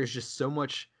 there's just so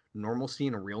much normalcy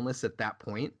and realness at that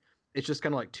point. It's just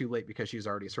kind of like too late because she's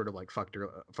already sort of like fucked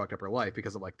up her life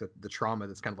because of like the trauma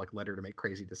that's kind of like led her to make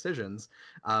crazy decisions.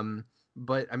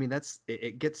 But I mean,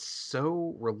 it gets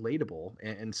so relatable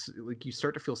and like you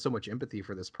start to feel so much empathy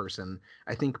for this person.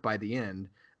 I think by the end,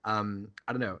 I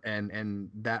don't know, and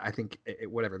that I think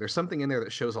whatever. There's something in there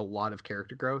that shows a lot of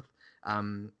character growth,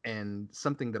 and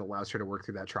something that allows her to work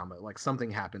through that trauma. Like something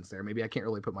happens there. Maybe I can't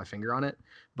really put my finger on it,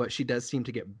 but she does seem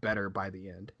to get better by the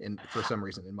end, and for some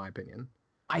reason, in my opinion.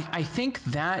 I think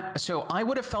that, so I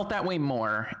would have felt that way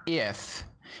more if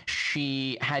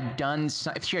she had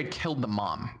if she had killed the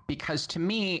mom, because to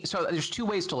me, so there's two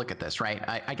ways to look at this, right?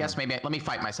 I guess maybe let me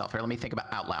fight myself here. Let me think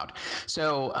about out loud.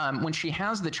 So when she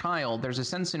has the child, there's a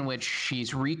sense in which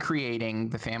she's recreating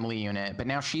the family unit, but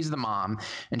now she's the mom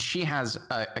and she has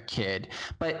a kid.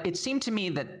 But it seemed to me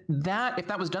that if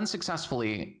that was done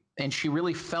successfully, and she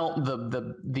really felt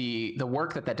the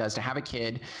work that does to have a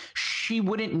kid, she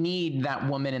wouldn't need that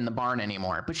woman in the barn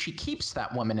anymore. But she keeps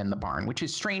that woman in the barn, which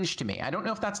is strange to me. I don't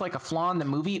know if that's like a flaw in the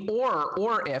movie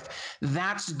or if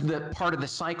that's the part of the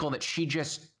cycle that she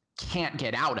just can't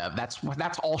get out of.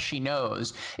 That's all she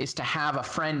knows is to have a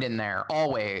friend in there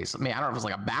always. I mean, I don't know if it's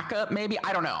like a backup, maybe.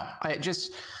 I don't know.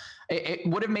 It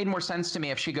would have made more sense to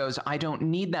me if she goes, I don't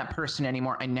need that person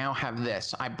anymore. I now have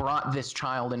this. I brought this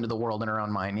child into the world in her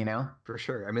own mind, For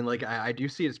sure. I mean, like, I do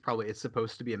see it's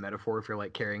supposed to be a metaphor for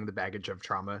like carrying the baggage of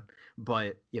trauma.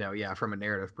 But, yeah, from a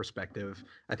narrative perspective,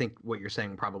 I think what you're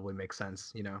saying probably makes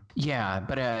sense, Yeah,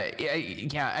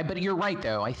 but you're right,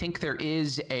 though. I think there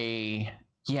is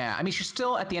yeah, I mean, she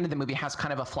still at the end of the movie has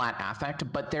kind of a flat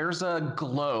affect, but there's a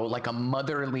glow, like a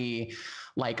motherly,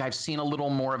 like I've seen a little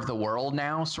more of the world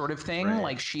now sort of thing. Right.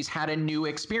 Like she's had a new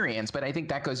experience, but I think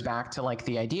that goes back to like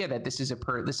the idea that this is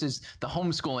the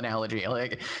homeschool analogy.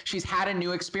 Like she's had a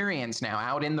new experience now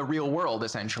out in the real world,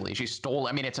 essentially.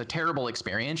 I mean, it's a terrible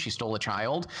experience. She stole a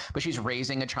child, but she's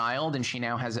raising a child and she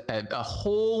now has a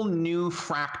whole new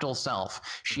fractal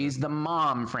self. She's the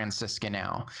mom Francisca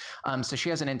now. So she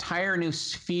has an entire new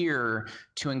sphere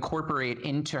to incorporate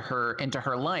into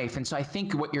her life. And so I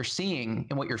think what you're seeing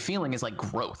and what you're feeling is like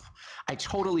growth. I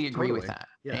totally agree with that.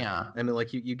 Yeah. I mean,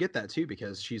 like you get that too,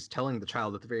 because she's telling the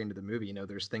child at the very end of the movie,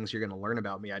 there's things you're going to learn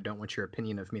about me. I don't want your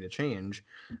opinion of me to change.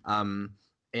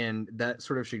 And that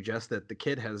sort of suggests that the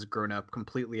kid has grown up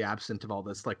completely absent of all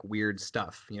this like weird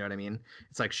stuff. You know what I mean?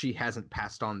 It's like she hasn't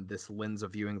passed on this lens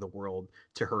of viewing the world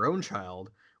to her own child,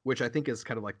 which I think is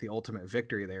kind of like the ultimate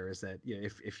victory there, is that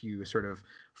if you sort of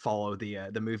follow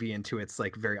the movie into its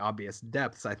like very obvious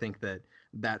depths, I think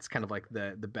that's kind of like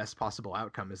the best possible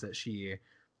outcome, is that she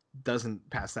doesn't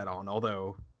pass that on.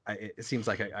 Although it seems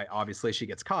like obviously she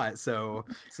gets caught. So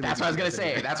that's what I was gonna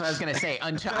say. That's what I was gonna say.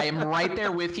 Until I am right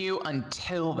there with you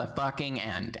until the fucking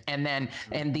end, and then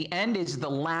the end is the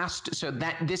last. So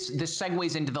that this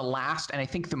segues into the last, and I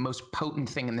think the most potent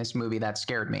thing in this movie that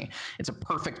scared me. It's a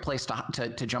perfect place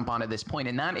to jump onto this point,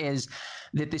 and that is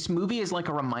that this movie is like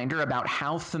a reminder about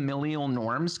how familial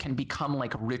norms can become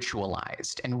like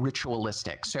ritualized and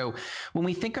ritualistic. So when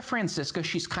we think of Franziska,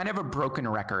 she's kind of a broken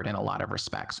record in a lot of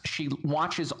respects. She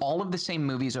watches all of the same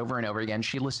movies over and over again.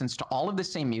 She listens to all of the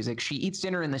same music. She eats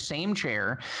dinner in the same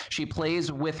chair. She plays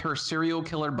with her serial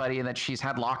killer buddy that she's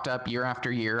had locked up year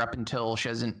after year up until she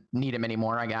doesn't need him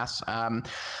anymore, I guess.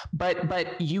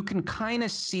 But you can kind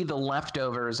of see the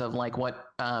leftovers of like what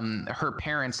her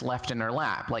parents left in her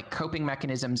lap, like coping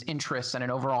mechanisms, interests, and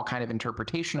an overall kind of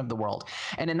interpretation of the world.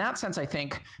 And in that sense, I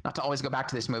think, not to always go back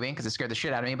to this movie because it scared the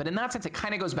shit out of me, but in that sense, it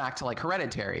kind of goes back to like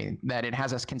Hereditary, that it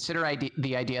has us consider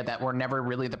the idea that we're never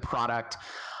really the product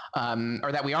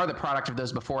or that we are the product of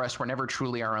those before us. We're never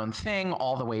truly our own thing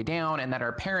all the way down, and that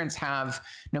our parents have,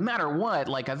 no matter what,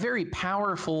 like a very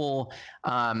powerful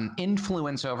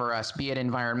influence over us, be it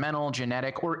environmental,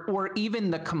 genetic, or even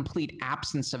the complete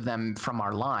absence of them from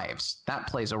our lives. That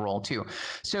plays a role too.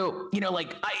 So, you know,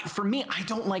 like for me, I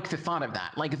don't like the thought of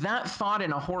that. Like that thought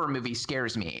in a horror movie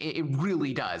scares me. It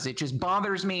really does. It just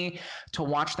bothers me to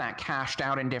watch that cashed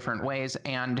out in different ways.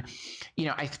 And, you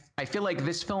know, I feel like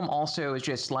this film also is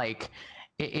just like,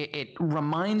 it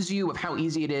reminds you of how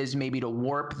easy it is maybe to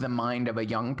warp the mind of a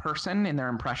young person in their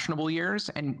impressionable years.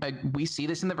 And we see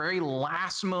this in the very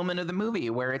last moment of the movie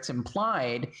where it's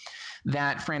implied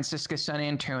that Franziska's son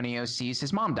Antonio sees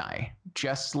his mom die,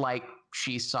 just like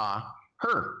she saw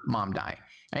her mom die.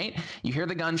 Right? You hear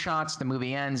the gunshots, the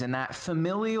movie ends, and that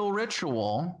familial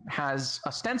ritual has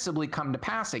ostensibly come to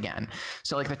pass again.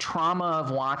 So like the trauma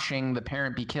of watching the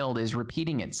parent be killed is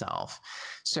repeating itself.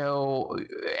 So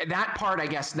that part, I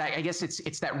guess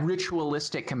it's that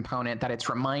ritualistic component that it's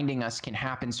reminding us can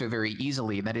happen so very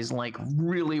easily. That is like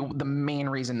really the main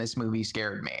reason this movie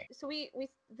scared me. So we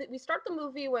start the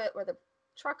movie where the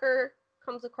trucker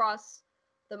comes across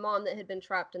the mom that had been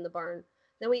trapped in the barn.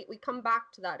 Then we come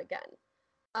back to that again.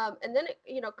 And then it,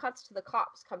 you know, cuts to the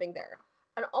cops coming there.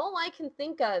 And all I can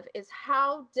think of is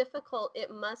how difficult it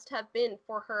must have been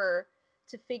for her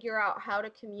to figure out how to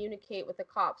communicate with the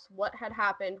cops, what had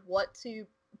happened, what's going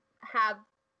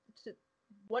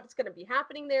to be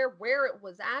happening there, where it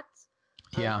was at,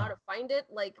 how to find it,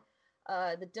 like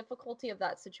the difficulty of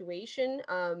that situation,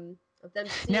 of them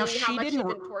seeing how much she'd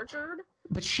been tortured.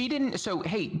 But she didn't. So,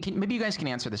 hey, maybe you guys can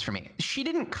answer this for me. She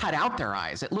didn't cut out their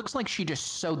eyes. It looks like she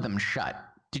just sewed them shut.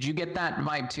 Did you get that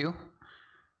vibe too?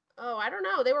 Oh, I don't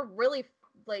know. They were really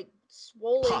like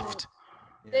swollen puffed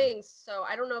things. So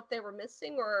I don't know if they were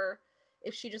missing or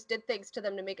if she just did things to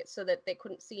them to make it so that they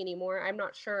couldn't see anymore. I'm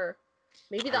not sure.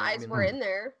 Maybe the eyes were in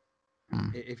there.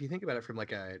 If you think about it from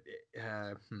like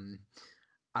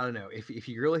I don't know, if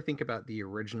you really think about the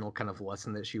original kind of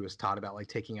lesson that she was taught about, like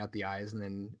taking out the eyes and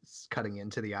then cutting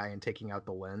into the eye and taking out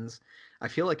the lens, I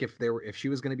feel like if she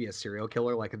was going to be a serial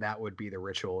killer, like that would be the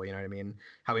ritual. You know what I mean?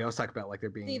 How we always talk about like there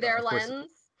being see their lens.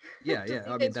 Yeah, yeah.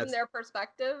 I mean, that's from their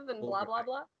perspective and blah blah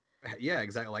blah. Yeah,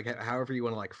 exactly. Like however you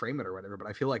want to like frame it or whatever. But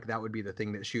I feel like that would be the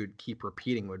thing that she would keep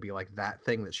repeating. Would be like that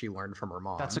thing that she learned from her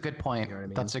mom. That's a good point. You know what I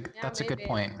mean? That's a good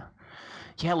point.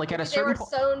 Yeah, like maybe at a certain point.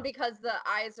 They were sewn because the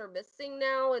eyes are missing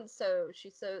now, and so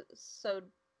she sewed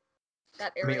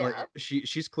that area up.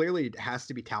 She's clearly has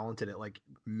to be talented at like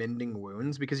mending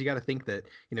wounds, because you got to think that,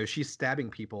 you know, she's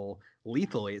stabbing people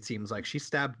lethally. It seems like she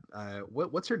stabbed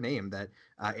what's her name, that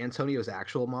Antonio's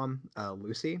actual mom,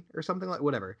 Lucy or something, like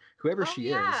whatever, whoever she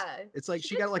is. It's like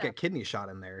she got like a kidney shot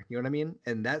in there, you know what I mean?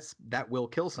 And that will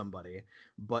kill somebody,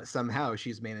 but somehow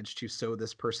she's managed to sew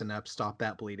this person up, stop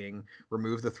that bleeding,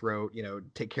 remove the throat, you know,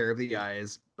 take care of the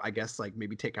eyes, I guess, like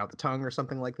maybe take out the tongue or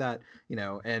something like that, you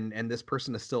know, and this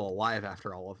person is still alive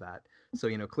after all of that. So,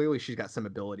 you know, clearly she's got some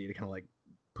ability to kind of like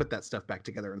put that stuff back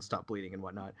together and stop bleeding and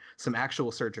whatnot. Some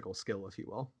actual surgical skill, if you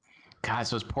will. Guys,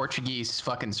 those Portuguese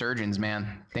fucking surgeons,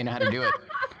 man, they know how to do it.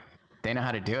 They know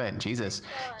how to do it. Jesus.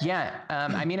 Yeah.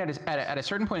 I mean, at a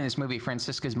certain point in this movie,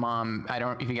 Franziska's mom, I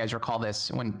don't know if you guys recall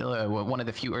this, when one of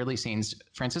the few early scenes,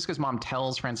 Franziska's mom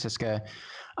tells Franziska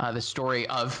the story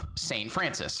of Saint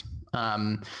Francis.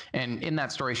 And in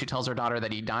that story, she tells her daughter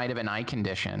that he died of an eye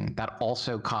condition that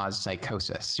also caused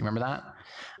psychosis. You remember that?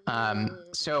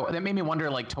 So that made me wonder,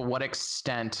 like, to what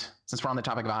extent, since we're on the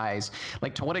topic of eyes,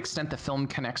 like, to what extent the film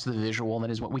connects the visual, that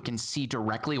is what we can see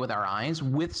directly with our eyes,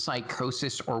 with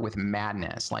psychosis or with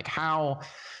madness, like how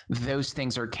those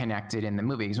things are connected in the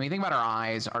movie. Because when you think about our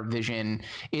eyes, our vision,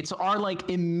 it's our like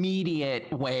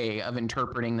immediate way of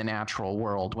interpreting the natural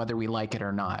world, whether we like it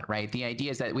or not, right? The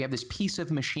idea is that we have this piece of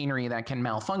machinery that can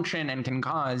malfunction and can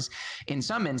cause, in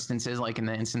some instances, like in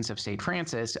the instance of St.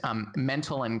 Francis,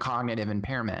 mental and cognitive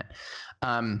impairment.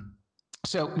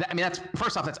 So, I mean, that's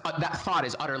first off, that thought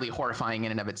is utterly horrifying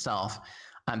in and of itself.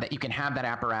 That you can have that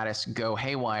apparatus go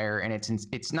haywire, and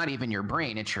it's not even your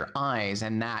brain, it's your eyes,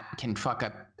 and that can fuck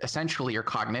up essentially your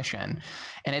cognition.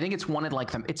 And I think it's one of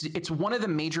like it's one of the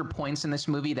major points in this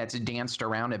movie that's danced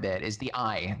around a bit, is the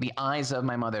eyes of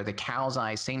my mother, the cow's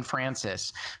eyes. Saint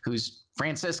Francis, who's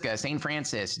Francisca, Saint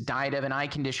Francis, died of an eye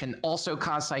condition, also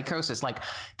caused psychosis. Like,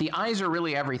 the eyes are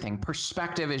really everything.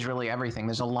 Perspective is really everything.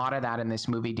 There's a lot of that in this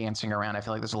movie dancing around. I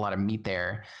feel like there's a lot of meat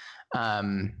there.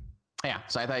 Yeah,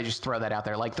 so I thought I'd just throw that out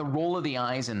there. Like, the role of the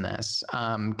eyes in this,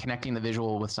 connecting the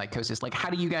visual with psychosis. Like, how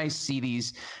do you guys see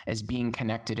these as being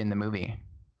connected in the movie?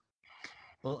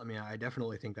 Well, I mean, I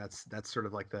definitely think that's sort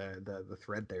of like the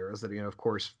thread there, is that, of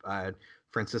course,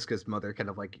 Francisca's mother kind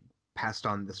of like passed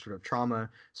on this sort of trauma,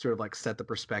 sort of like set the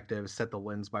perspective, set the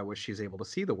lens by which she's able to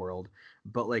see the world.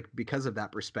 But like, because of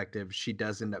that perspective, she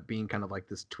does end up being kind of like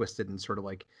this twisted and sort of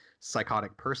like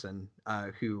psychotic person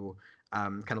who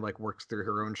kind of like works through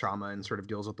her own trauma and sort of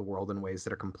deals with the world in ways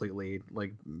that are completely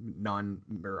like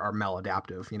or are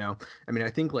maladaptive. I mean, I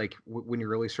think like when you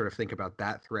really sort of think about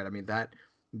that thread, I mean,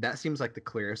 that seems like the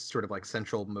clearest sort of like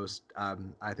central, most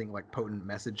I think like potent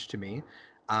message to me.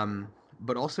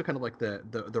 But also kind of like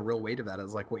the real weight of that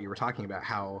is like what you were talking about,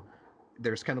 how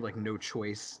there's kind of like no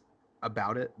choice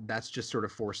about it. That's just sort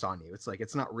of forced on you. It's like,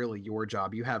 it's not really your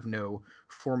job. You have no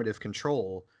formative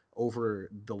control over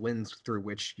the lens through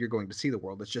which you're going to see the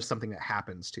world. It's just something that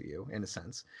happens to you, in a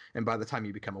sense. And by the time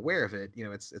you become aware of it,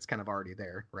 it's kind of already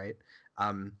there, right?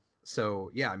 So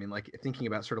yeah, I mean, like, thinking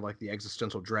about sort of like the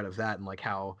existential dread of that, and like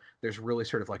how there's really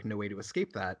sort of like no way to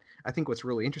escape that. I think what's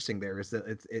really interesting there is that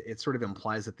it sort of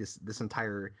implies that this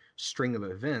entire string of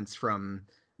events, from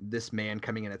this man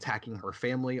coming and attacking her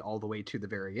family all the way to the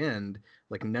very end,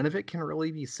 like, none of it can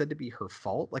really be said to be her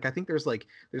fault. Like, I think there's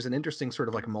an interesting sort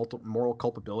of like moral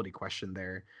culpability question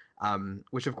there,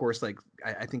 which of course, like,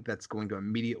 I think that's going to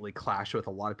immediately clash with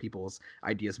a lot of people's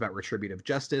ideas about retributive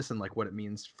justice and like what it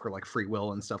means for like free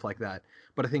will and stuff like that.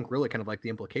 But I think really kind of like the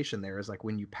implication there is like,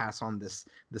 when you pass on this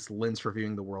lens for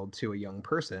viewing the world to a young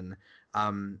person,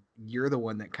 you're the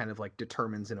one that kind of like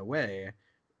determines, in a way,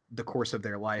 the course of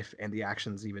their life and the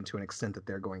actions, even to an extent, that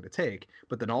they're going to take.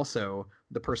 But then also,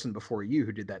 the person before you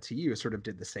who did that to you sort of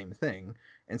did the same thing.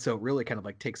 And so it really kind of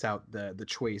like takes out the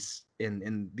choice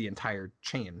in the entire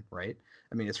chain, right?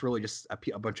 I mean, it's really just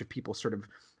a bunch of people sort of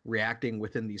reacting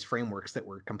within these frameworks that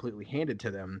were completely handed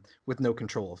to them with no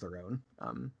control of their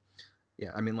own.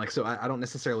 Yeah, I mean, like, so I don't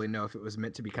necessarily know if it was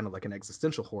meant to be kind of like an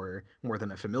existential horror more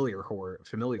than a familial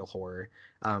horror,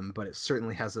 but it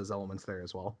certainly has those elements there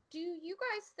as well. Do you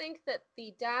guys think that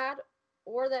the dad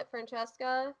or that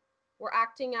Francesca were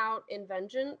acting out in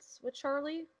vengeance with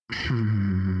Charlie?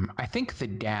 I think the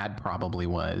dad probably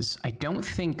was. I don't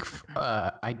think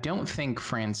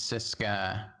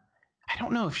Francisca. I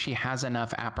don't know if she has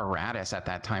enough apparatus at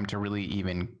that time to really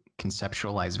even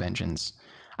conceptualize vengeance.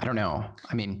 I don't know.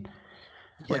 I mean,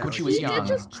 like, when she was young. He did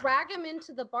just drag him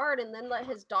into the barn and then let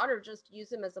his daughter just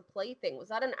use him as a plaything. Was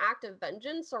that an act of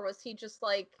vengeance, or was he just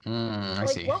like, I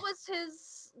see. What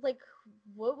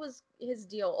was his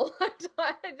deal? I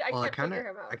can't figure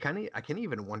him out. I can't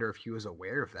even wonder if he was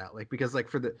aware of that. Like, because like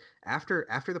after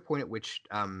the point at which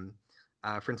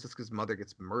Francisca's mother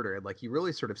gets murdered, like, you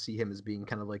really sort of see him as being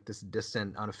kind of like this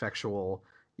distant, ineffectual,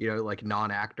 like,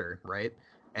 non-actor, right?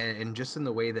 And just in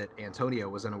the way that Antonio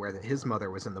was unaware that his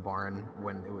mother was in the barn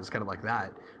when it was kind of like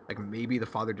that, like, maybe the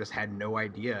father just had no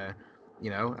idea.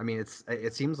 I mean,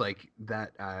 it seems like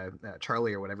that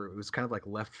Charlie or whatever, it was kind of like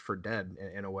left for dead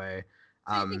in a way.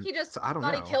 I think he just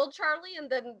thought he killed Charlie and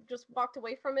then just walked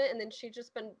away from it, and then she'd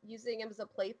just been using him as a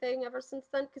plaything ever since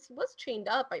then, because he was chained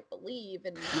up, I believe.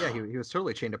 And yeah, he was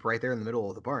totally chained up right there in the middle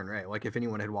of the barn, right? Like, if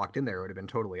anyone had walked in there, it would have been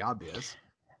totally obvious.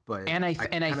 But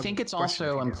I think it's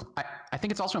also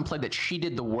implied that she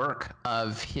did the work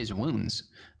of his wounds,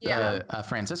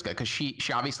 Francisca, because she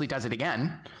obviously does it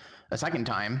again a second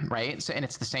time, right? So, and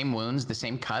it's the same wounds, the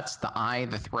same cuts, the eye,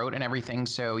 the throat, and everything.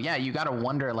 So yeah, you got to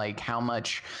wonder like how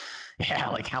much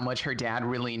her dad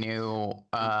really knew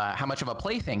how much of a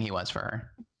plaything he was for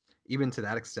her. even to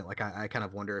that extent, like I kind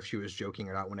of wonder if she was joking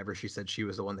or not whenever she said she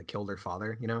was the one that killed her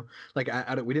father. You know, like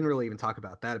we didn't really even talk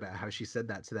about that, about how she said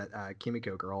that to that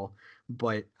Kimiko girl.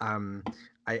 But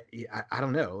I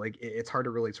don't know. Like it's hard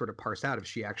to really sort of parse out if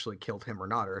she actually killed him or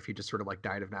not, or if he just sort of like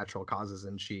died of natural causes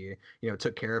and she, you know,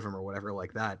 took care of him or whatever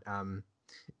like that.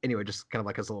 Anyway, just kind of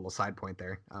like as a little side point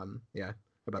there. Yeah,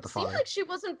 about the It seemed father. like she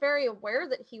wasn't very aware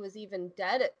that he was even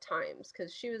dead at times,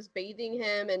 because she was bathing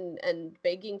him and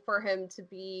begging for him to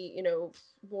be, you know,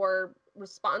 more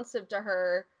responsive to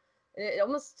her. And it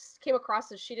almost came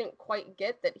across as she didn't quite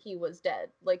get that he was dead,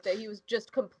 like that he was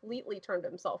just completely turned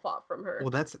himself off from her. Well,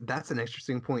 that's an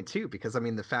interesting point too, because I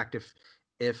mean the fact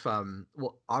if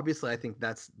well, obviously I think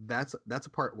that's a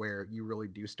part where you really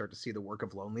do start to see the work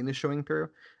of loneliness showing through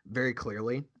very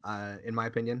clearly, in my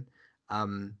opinion.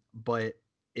 But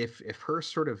if her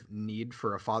sort of need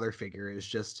for a father figure is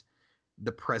just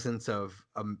the presence of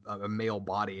a male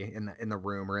body in the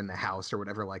room or in the house or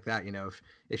whatever like that, you know,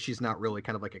 if she's not really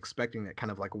kind of like expecting that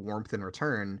kind of like warmth in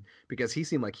return, because he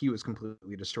seemed like he was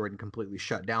completely destroyed and completely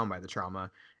shut down by the trauma,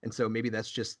 and so maybe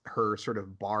that's just her sort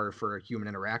of bar for a human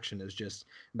interaction, is just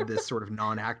this sort of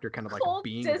non-actor kind of like Cold,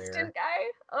 being distant there.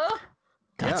 guy. Ugh.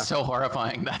 That's Yeah. so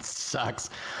horrifying. That sucks.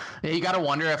 Yeah, you got to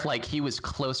wonder if like he was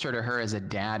closer to her as a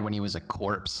dad when he was a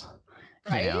corpse.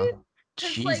 Right? You know?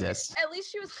 Because Jesus. like at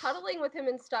least she was cuddling with him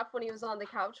and stuff when he was on the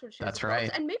couch when she was That's a corpse.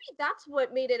 right. And maybe that's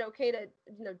what made it okay to,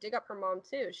 you know, dig up her mom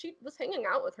too. She was hanging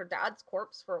out with her dad's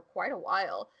corpse for quite a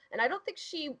while, and I don't think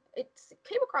it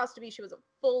came across to me she wasn't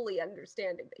fully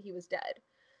understanding that he was dead.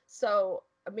 So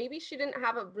maybe she didn't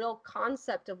have a real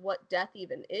concept of what death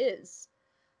even is.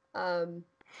 Yeah,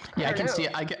 I don't can know. see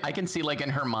I can see like in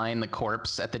her mind the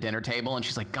corpse at the dinner table, and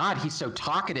she's like, God, he's so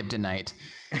talkative tonight.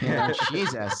 You know,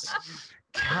 Jesus.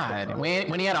 God,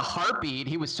 when he had a heartbeat,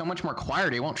 he was so much more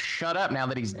quiet. He won't shut up now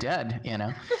that he's dead, you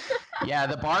know? Yeah,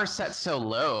 the bar set so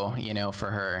low, you know,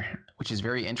 for her, which is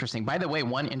very interesting. By the way,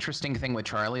 one interesting thing with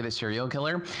Charlie, the serial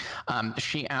killer,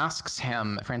 Francisca asks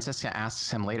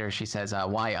him later, she says,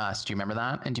 why us? Do you remember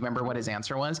that? And do you remember what his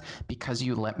answer was? Because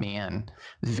you let me in.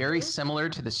 Very similar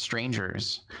to the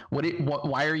strangers.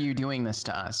 Why are you doing this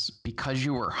to us? Because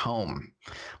you were home.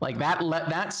 Like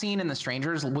that scene in The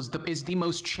Strangers is the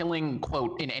most chilling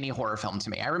quote in any horror film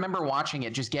to me. I remember watching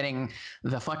it, just getting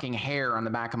the fucking hair on the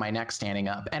back of my neck standing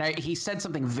up. And he said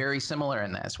something very similar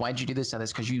in this. Why'd you do this to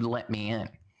this? Because you let me in.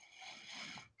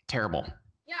 Terrible.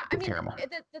 Yeah, I mean, Terrible.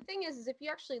 the thing is if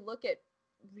you actually look at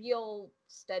real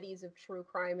studies of true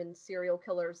crime and serial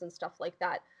killers and stuff like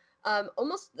that,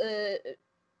 almost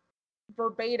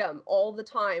verbatim all the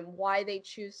time why they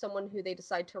choose someone who they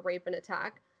decide to rape and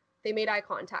attack, they made eye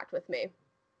contact with me.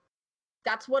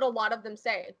 That's what a lot of them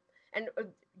say. And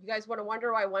you guys want to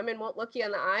wonder why women won't look you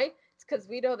in the eye? It's because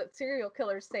we know that serial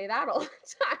killers say that all the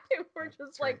time. We're just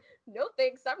That's like, right. no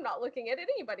thanks, I'm not looking at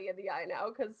anybody in the eye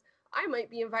now, because I might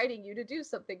be inviting you to do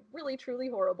something really, truly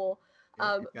horrible.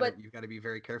 Yeah, But you've got to be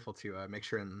very careful to make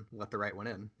sure and let the right one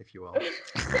in, if you will.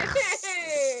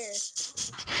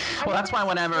 Well, that's why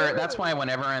it's true.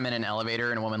 whenever I'm in an elevator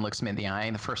and a woman looks me in the eye,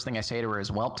 the first thing I say to her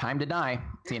is, "Well, time to die."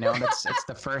 You know, it's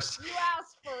the first. You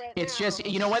asked for it. It's now. just,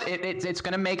 you know what? It's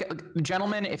going to make,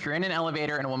 gentlemen, if you're in an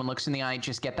elevator and a woman looks in the eye,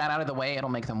 just get that out of the way. It'll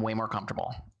make them way more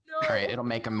comfortable. No, All right, it'll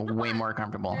make them way more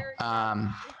comfortable. Very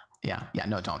Yeah,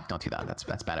 no, don't do that.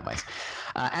 That's bad advice.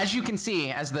 As you can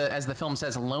see, as the film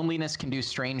says, loneliness can do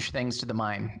strange things to the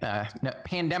mind.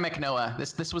 Pandemic Noah.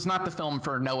 This was not the film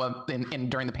for Noah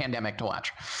during the pandemic to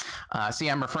watch. See,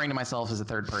 I'm referring to myself as a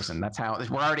third person. That's how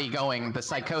we're already going. The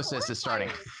psychosis is starting.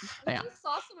 When Yeah. you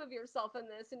saw some of yourself in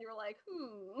this, and you were like,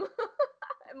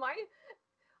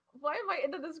 why am I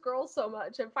into this girl so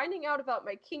much? I'm finding out about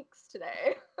my kinks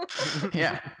today.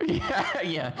 Yeah. Well,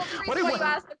 the reason why you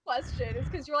asked the question is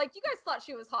because you're like, you guys thought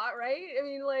she was hot, right? I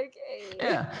mean, like, hey.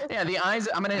 Yeah. The eyes.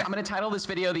 I'm gonna title this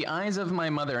video "The Eyes of My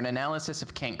Mother: An Analysis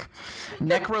of Kink."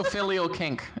 Necrophilial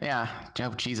kink. Yeah.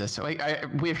 Oh Jesus.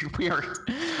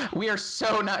 We are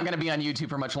so not gonna be on YouTube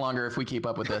for much longer if we keep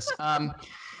up with this.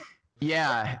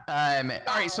 Yeah.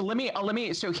 All right. So let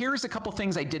me. So here's a couple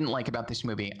things I didn't like about this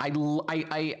movie. I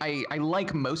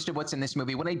like most of what's in this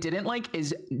movie. What I didn't like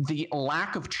is the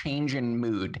lack of change in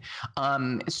mood.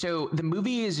 So the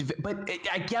movie is, but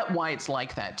I get why it's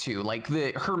like that too. Like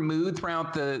her mood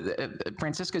throughout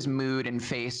Francisca's mood and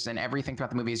face and everything throughout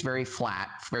the movie is very flat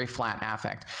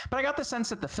affect. But I got the sense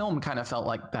that the film kind of felt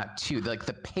like that too. Like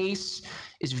the pace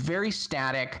is very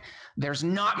static. There's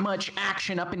not much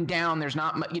action up and down. There's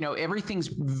not much, everything's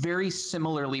very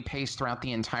similarly paced throughout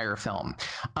the entire film.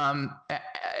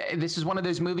 This is one of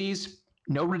those movies,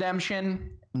 no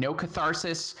redemption, no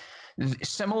catharsis.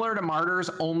 Similar to Martyrs,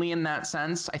 only in that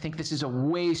sense. I think this is a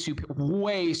way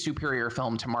superior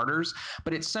film to Martyrs,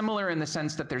 but it's similar in the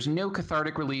sense that there's no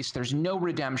cathartic release, there's no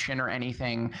redemption or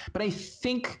anything. But I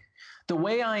think the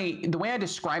way I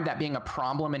describe that being a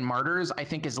problem in Martyrs, I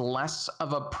think is less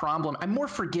of a problem. I'm more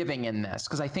forgiving in this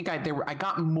because I think I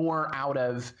got more out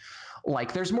of,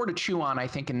 like, there's more to chew on, I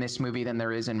think, in this movie than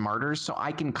there is in Martyrs. So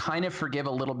I can kind of forgive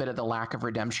a little bit of the lack of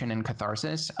redemption and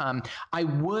catharsis. I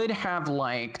would have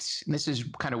liked, this is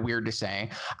kind of weird to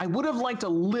say, I would have liked a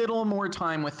little more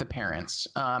time with the parents.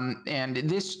 And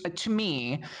this, to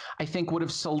me, I think would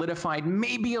have solidified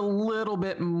maybe a little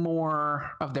bit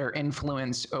more of their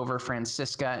influence over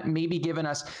Franziska, maybe given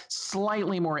us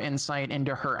slightly more insight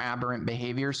into her aberrant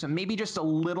behavior. So maybe just a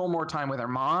little more time with her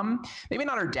mom, maybe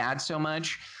not her dad so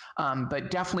much. But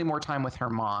definitely more time with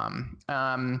her mom.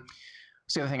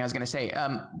 That's the other thing I was going to say.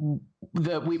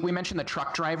 We mentioned the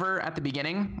truck driver at the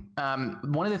beginning.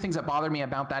 One of the things that bothered me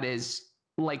about that is,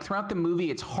 like, throughout the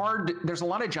movie, it's hard. There's a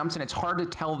lot of jumps, and it's hard to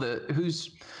tell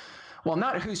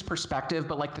not whose perspective,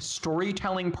 but like the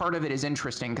storytelling part of it is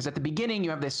interesting because at the beginning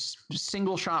you have this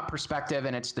single shot perspective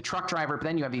and it's the truck driver, but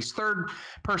then you have these third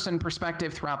person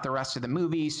perspective throughout the rest of the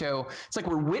movie. So it's like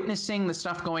we're witnessing the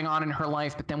stuff going on in her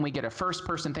life, but then we get a first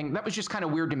person thing. That was just kind of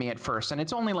weird to me at first. And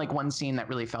it's only like one scene that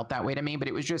really felt that way to me, but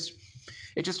it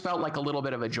just felt like a little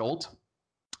bit of a jolt.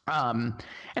 And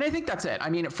I think that's it. I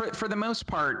mean, for the most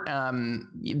part,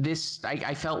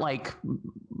 I felt like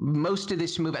most of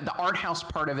this movie, the art house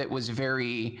part of it was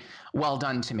very well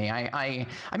done to me. I'm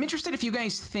interested if you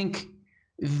guys think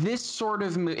this sort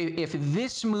of if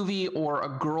this movie or A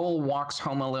Girl Walks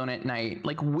Home Alone at Night,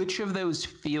 like which of those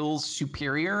feels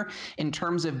superior in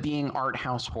terms of being art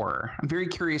house horror? I'm very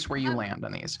curious where you land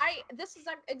on these. This is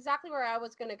exactly where I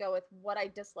was going to go with what I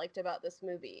disliked about this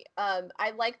movie.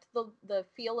 I liked the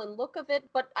feel and look of it,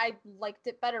 but I liked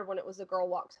it better when it was A Girl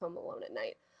Walks Home Alone at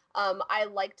Night. I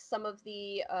liked some of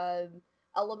the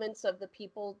elements of the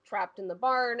people trapped in the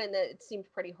barn, and it seemed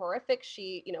pretty horrific.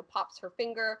 She, pops her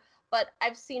finger. But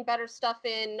I've seen better stuff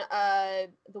in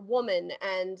The Woman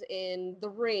and in The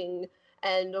Ring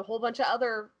and a whole bunch of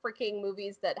other freaking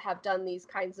movies that have done these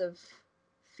kinds of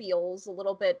feels a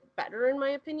little bit better, in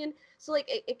my opinion. So, like,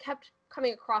 it kept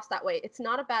coming across that way. It's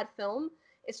not a bad film.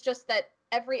 It's just that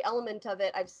every element of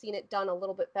it, I've seen it done a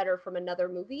little bit better from another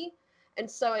movie.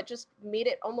 And so it just made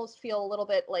it almost feel a little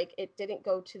bit like it didn't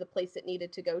go to the place it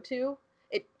needed to go to.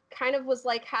 It kind of was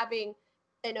like having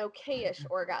an okay-ish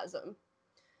orgasm.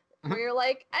 Where you're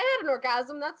like, I had an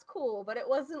orgasm, that's cool, but it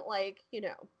wasn't like,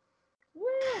 woo.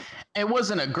 It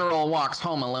wasn't A Girl Walks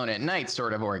Home Alone at Night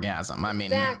sort of orgasm. I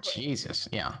mean, exactly. Jesus,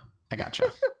 yeah, I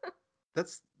gotcha.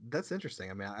 That's interesting.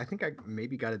 I mean, I think I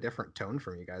maybe got a different tone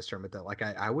from you guys from it. That, like,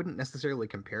 I wouldn't necessarily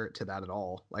compare it to that at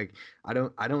all. Like, I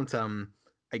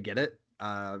get it.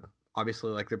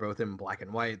 Obviously, like, they're both in black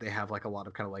and white. They have like a lot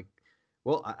of kind of like,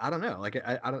 well, I don't know. Like,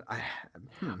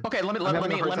 Okay, let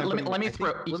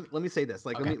me say this.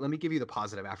 Like, okay. let me give you the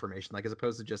positive affirmation. Like, as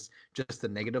opposed to just the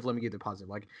negative. Let me give you the positive.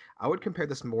 Like, I would compare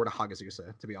this more to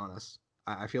Hagazusa, to be honest.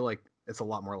 I feel like it's a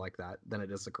lot more like that than it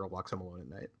is The Girl Walks Home Alone at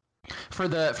Night. For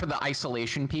the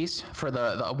isolation piece, for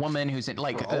the woman who's in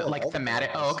like thematic.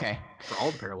 Oh, okay. For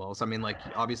all the parallels, I mean, like,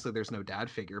 obviously there's no dad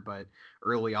figure, but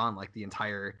early on, like, the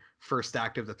entire first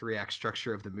act of the 3-act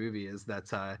structure of the movie is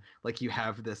that like, you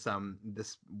have this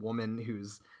woman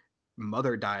whose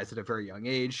mother dies at a very young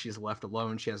age. She's left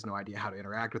alone. She has no idea how to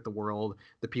interact with the world.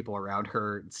 The people around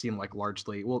her seem like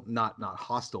largely, well, not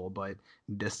hostile, but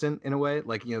distant in a way.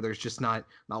 Like, there's just not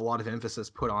a lot of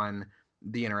emphasis put on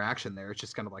the interaction there. It's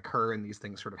just kind of like her and these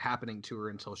things sort of happening to her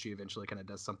until she eventually kind of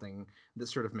does something that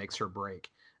sort of makes her break.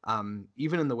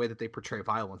 Even in the way that they portray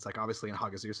violence, like, obviously in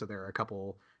Hagazusa there are a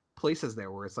couple places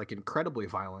there where it's like incredibly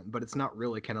violent, but it's not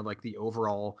really kind of like the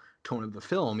overall tone of the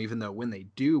film, even though when they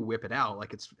do whip it out,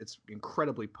 like, it's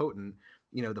incredibly potent.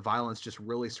 The violence just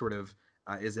really sort of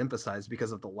is emphasized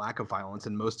because of the lack of violence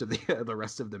in most of the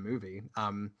rest of the movie.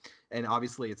 And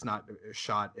obviously it's not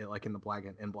shot like in black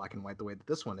and white the way that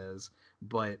this one is,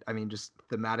 but I mean, just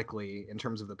thematically in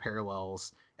terms of the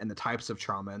parallels and the types of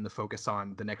trauma and the focus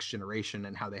on the next generation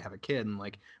and how they have a kid and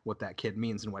like what that kid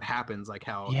means and what happens, like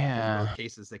how in both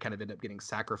cases they kind of end up getting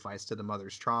sacrificed to the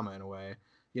mother's trauma in a way.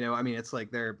 I mean, it's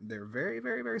like they're very,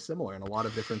 very, very similar in a lot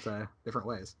of different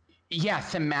ways. Yeah,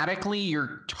 thematically,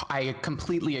 I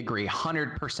completely agree,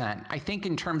 100%. I think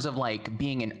in terms of like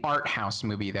being an art house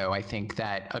movie, though, I think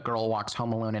that A Girl Walks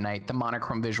Home Alone at Night, the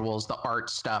monochrome visuals, the art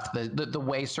stuff, the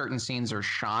way certain scenes are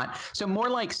shot. So more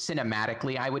like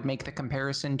cinematically, I would make the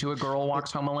comparison to A Girl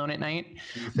Walks Home Alone at Night.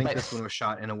 Do you think this one was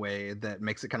shot in a way that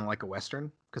makes it kind of like a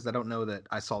Western? Because I don't know that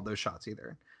I saw those shots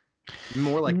either.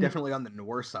 More like definitely on the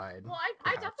noir side. Well,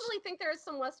 I definitely think there is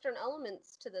some Western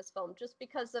elements to this film, just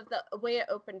because of the way it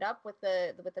opened up with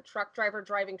the truck driver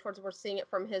driving towards. We're seeing it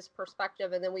from his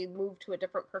perspective, and then we move to a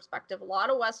different perspective. A lot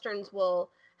of Westerns will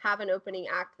have an opening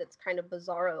act that's kind of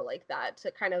bizarro like that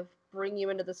to kind of bring you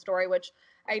into the story, which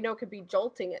I know could be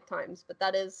jolting at times, but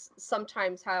that is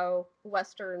sometimes how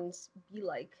Westerns be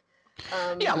like.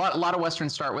 Yeah, a lot of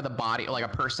westerns start with a body, like a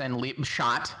person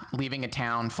shot, leaving a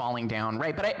town, falling down,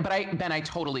 right? Ben, I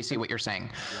totally see what you're saying.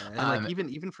 Yeah, and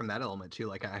like even from that element too,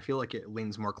 like I feel like it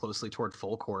leans more closely toward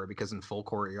folk horror, because in folk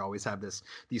horror you always have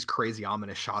these crazy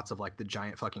ominous shots of like the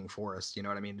giant fucking forest. You know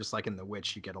what I mean? Just like in The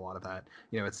Witch, you get a lot of that.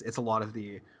 You know, it's a lot of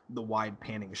the wide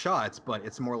panning shots, but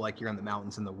it's more like you're in the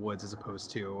mountains and the woods as opposed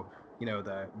to, you know,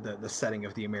 the setting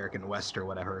of the American West or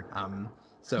whatever.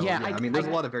 So yeah, I mean, there's a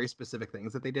lot of very specific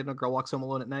things that they did in A Girl Walks Home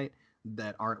Alone at Night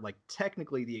that aren't like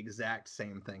technically the exact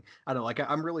same thing. I don't know, like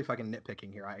I'm really fucking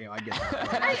nitpicking here. I get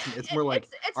that. It's more like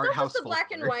it's art not house just the black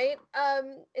and white.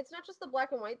 It's not just the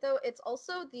black and white though. It's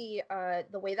also the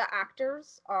way the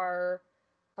actors are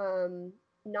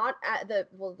not at the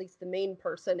at least the main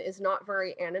person is not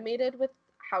very animated with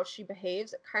how she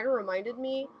behaves. It kind of reminded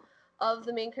me of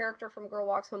the main character from Girl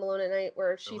Walks Home Alone at Night,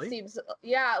 where she seems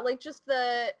like just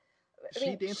the. I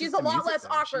mean, she's a lot less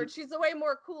awkward. She's way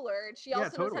more cooler, and she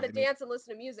also knows how to dance and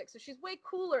listen to music. So she's way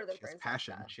cooler than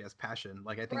Francesca. She has passion.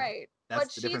 Like I think that's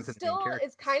but the difference in the main character.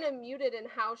 Is kind of muted in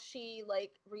how she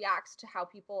like reacts to how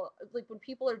people like when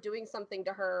people are doing something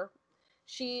to her.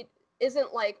 She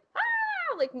isn't like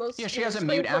like most. Yeah, she has a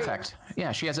mute affect.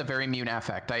 Yeah, she has a very mute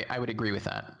affect. I would agree with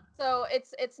that. So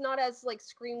it's not as like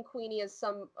scream queeny as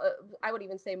some. I would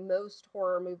even say most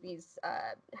horror movies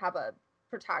have a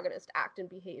protagonist act and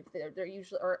behave. They're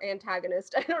usually or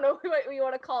antagonist. I don't know what we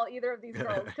want to call either of these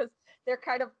girls because they're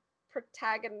kind of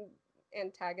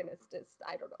antagonist.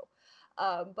 I don't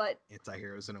know. But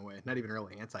anti-heroes in a way, not even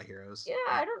really anti-heroes. Yeah,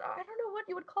 I don't know what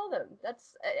you would call them.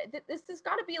 That's this has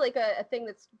got to be like a thing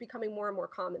that's becoming more and more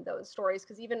common though in stories,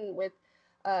 because even with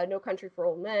No Country for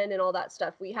Old Men and all that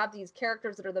stuff, we have these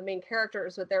characters that are the main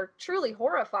characters, but they're truly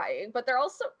horrifying, but they're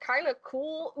also kind of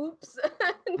cool. Oops.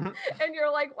 And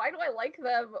you're like, why do I like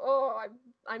them? Oh,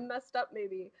 I'm messed up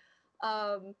maybe.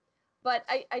 But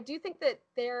I do think that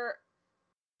they're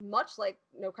much like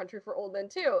No Country for Old Men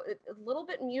too, a little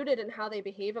bit muted in how they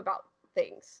behave about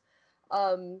things.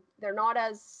 They're not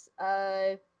as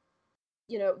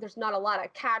there's not a lot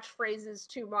of catchphrases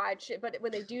too much, but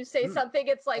when they do say something,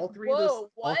 it's like, whoa,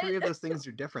 what? All three of those things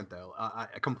are different though,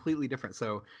 completely different.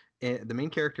 So the main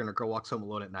character in A Girl Walks Home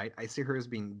Alone at Night, I see her as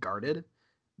being guarded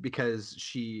because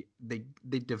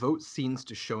they devote scenes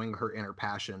to showing her inner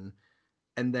passion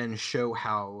and then show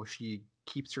how she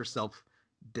keeps herself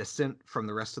distant from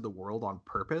the rest of the world on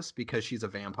purpose because she's a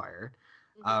vampire.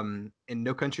 In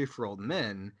No Country for Old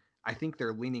Men, I think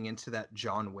they're leaning into that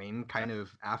John Wayne kind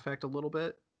of affect a little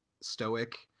bit,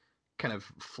 stoic, kind of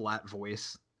flat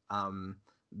voice,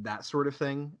 that sort of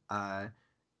thing,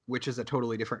 which is a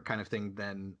totally different kind of thing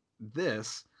than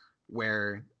this,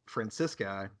 where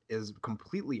Francisca is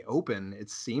completely open, it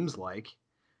seems like,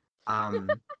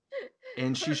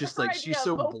 and she's just like, she's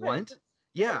so blunt.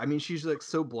 Yeah, I mean, she's like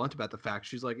so blunt about the fact.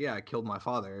 She's like, yeah, I killed my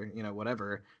father,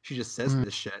 whatever. She just says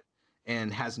this shit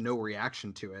and has no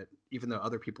reaction to it, even though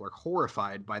other people are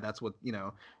horrified by that's what,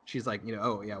 she's like,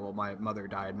 oh yeah, well, my mother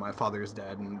died, my father's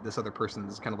dead, and this other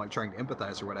person's kind of like trying to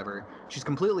empathize or whatever. She's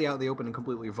completely out in the open and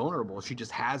completely vulnerable. She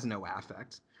just has no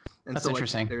affect. And that's so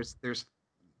interesting. Like, there's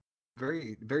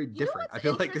very, very different. I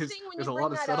feel like there's a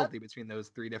lot of subtlety between those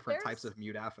three different types of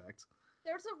mute affect.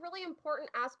 There's a really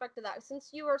important aspect of that. Since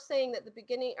you are saying that the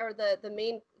beginning or the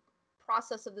main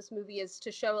process of this movie is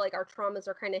to show like our traumas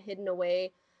are kind of hidden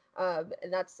away,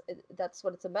 and that's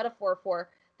what it's a metaphor for.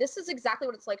 This is exactly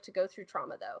what it's like to go through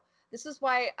trauma, though. This is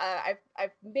why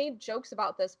I've made jokes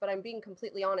about this, but I'm being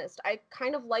completely honest. I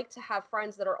kind of like to have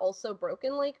friends that are also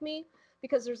broken like me,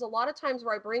 because there's a lot of times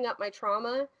where I bring up my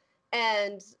trauma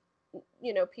and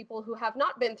people who have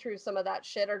not been through some of that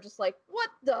shit are just like, what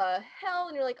the hell?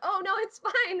 And you're like, oh no, it's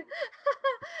fine.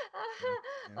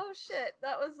 Oh shit,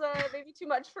 that was maybe too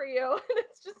much for you.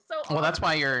 It's just so well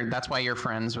awesome. That's why you're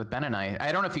friends with Ben and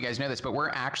I don't know if you guys know this, but we're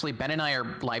actually, Ben and I are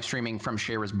live streaming from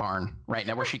Shayra's barn right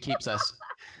now, where she keeps us.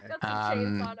 Got some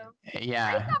chains on them. Yeah,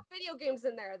 I have video games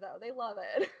in there though, they love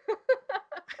it.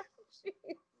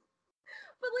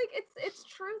 But like it's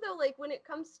true though, like when it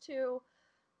comes to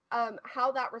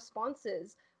how that response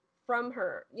is from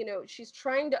her, she's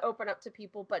trying to open up to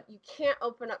people, but you can't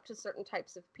open up to certain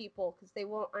types of people because they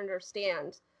won't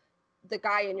understand the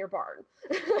guy in your barn.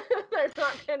 They're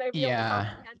not gonna be able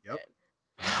to comprehend it.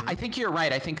 I think you're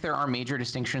right. I think there are major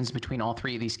distinctions between all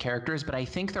three of these characters, but I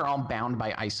think they're all bound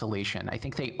by isolation. I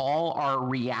think they all are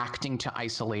reacting to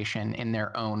isolation in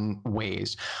their own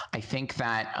ways. I think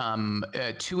that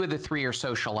two of the three are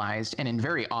socialized and in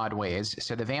very odd ways.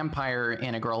 So the vampire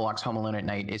in A Girl Walks Home Alone at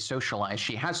Night is socialized.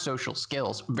 She has social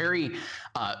skills, very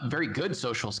good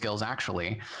social skills,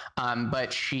 actually.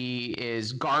 But she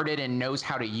is guarded and knows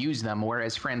how to use them,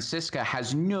 whereas Francisca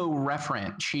has no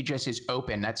referent. She just is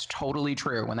open. That's totally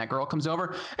true. When that girl comes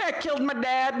over, I killed my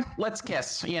dad, let's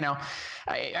kiss.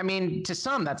 I mean, to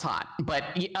some that's hot, but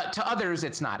to others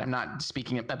it's not. I'm not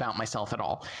speaking about myself at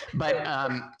all. But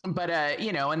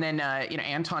and then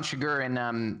Anton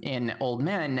Chigurh in Old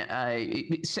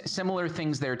Men, similar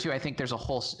things there too. I think there's a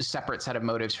whole separate set of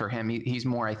motives for him. He's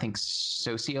more, I think,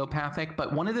 sociopathic.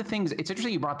 But one of the things, it's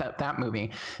interesting you brought that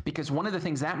movie, because one of the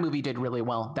things that movie did really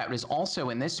well that was also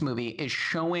in this movie is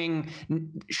showing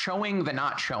the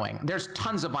not showing. There's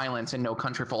tons of violence in No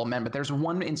Country for Old Men, but there's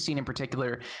one scene in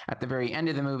particular at the very end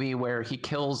of the movie where he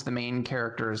kills the main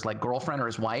character's like girlfriend or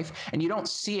his wife, and you don't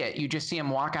see it. You just see him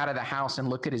walk out of the house and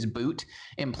look at his boot,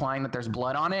 implying that there's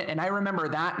blood on it. And I remember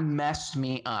that messed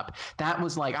me up. That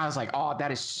was like, I was like, oh,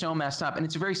 that is so messed up. And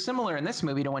it's very similar in this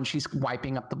movie to when she's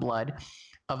wiping up the blood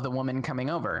of the woman coming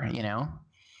over,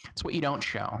 It's what you don't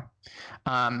show.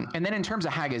 And then in terms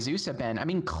of Hagazusa, Ben, I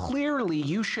mean, clearly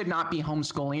you should not be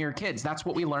homeschooling your kids. That's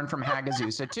what we learned from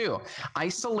Hagazusa too.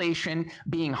 Isolation,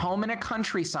 being home in a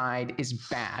countryside is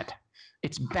bad.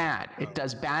 It's bad. It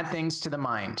does bad things to the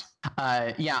mind.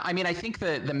 I mean, I think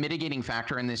the mitigating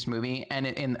factor in this movie and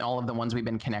in all of the ones we've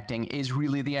been connecting is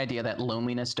really the idea that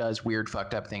loneliness does weird,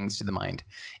 fucked up things to the mind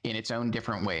in its own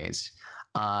different ways.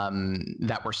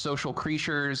 That we're social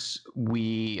creatures.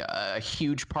 We a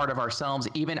huge part of ourselves.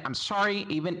 Even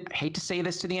hate to say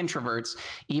this to the introverts,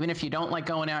 even if you don't like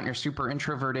going out and you're super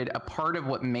introverted, a part of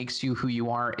what makes you who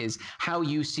you are is how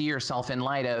you see yourself in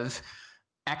light of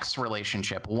X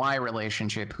relationship, Y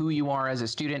relationship, who you are as a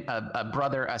student, a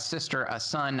brother, a sister, a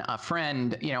son, a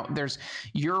friend.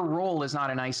 Your role is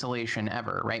not in isolation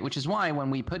ever, right? Which is why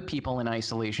when we put people in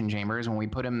isolation chambers, when we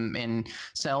put them in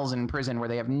cells in prison where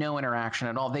they have no interaction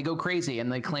at all, they go crazy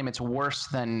and they claim it's worse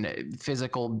than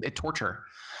physical torture.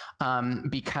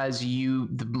 Because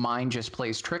the mind just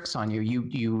plays tricks on you.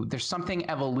 You there's something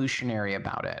evolutionary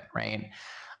about it, right?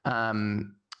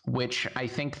 Which I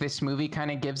think this movie kind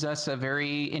of gives us a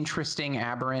very interesting,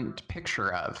 aberrant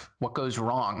picture of what goes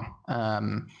wrong. If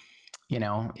you're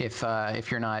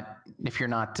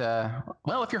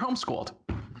homeschooled,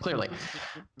 clearly.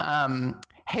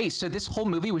 Hey, so this whole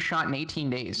movie was shot in 18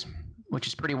 days, which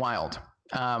is pretty wild.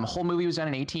 Whole movie was done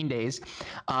in 18 days.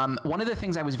 One of the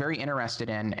things I was very interested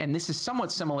in, and this is somewhat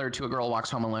similar to A Girl Walks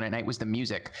Home Alone at Night, was the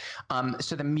music.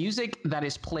 So the music that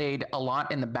is played a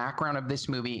lot in the background of this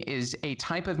movie is a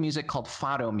type of music called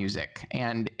fado music.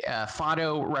 And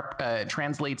fado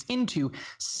translates into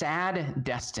sad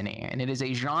destiny. And it is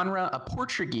a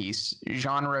Portuguese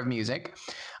genre of music,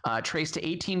 traced to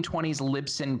 1820s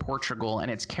Lisbon, Portugal. And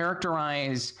it's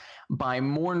characterized by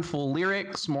mournful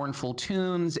lyrics, mournful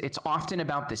tunes. It's often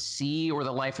about the sea or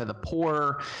the life of the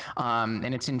poor,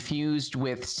 and it's infused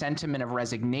with sentiment of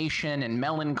resignation and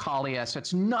melancholia. So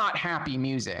it's not happy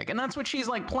music, and that's what she's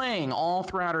like playing all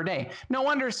throughout her day. No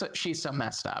wonder she's so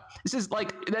messed up. This is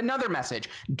like another message: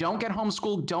 don't get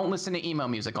homeschooled. Don't listen to emo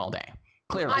music all day.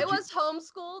 Clearly, I was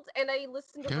homeschooled and I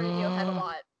listened to Radiohead a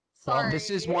lot. Sorry. Well,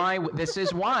 this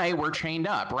is why we're chained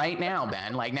up right now,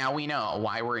 Ben. Like, now we know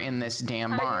why we're in this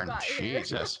damn barn.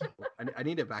 Jesus. I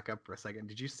need to back up for a second.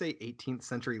 Did you say 18th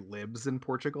century libs in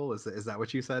Portugal? Is that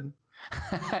what you said?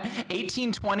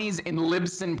 1820s in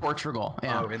Lisbon, Portugal.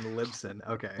 Yeah. Oh, in Lisbon.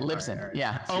 Okay. Lisbon. All right.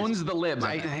 Yeah. Owns the libs.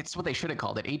 That's what they should have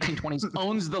called it. 1820s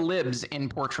owns the libs in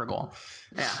Portugal.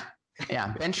 Yeah.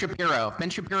 Yeah. Ben Shapiro. Ben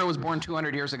Shapiro was born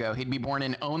 200 years ago. He'd be born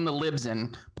in Own the Libs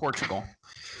in Portugal.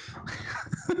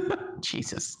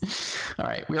 Jesus. All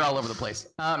right. We're all over the place.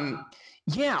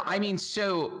 Yeah, I mean,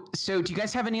 so do you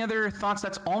guys have any other thoughts?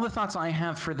 That's all the thoughts I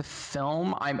have for the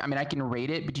film. I mean, I can rate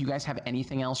it, but do you guys have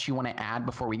anything else you want to add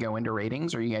before we go into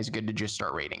ratings, or are you guys good to just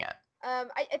start rating it?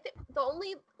 I think the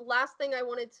only last thing I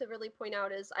wanted to really point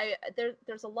out is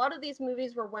there's a lot of these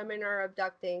movies where women are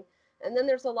abducting, and then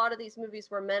there's a lot of these movies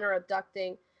where men are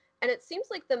abducting, and it seems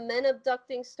like the men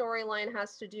abducting storyline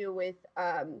has to do with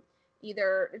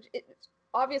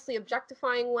obviously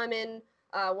objectifying women,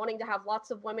 wanting to have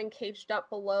lots of women caged up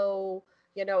below.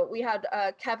 We had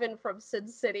Kevin from Sin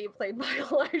City, played by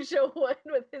Elijah Wood,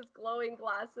 with his glowing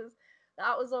glasses.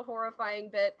 That was a horrifying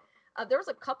bit. There was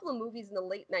a couple of movies in the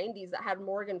late 90s that had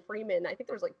Morgan Freeman. I think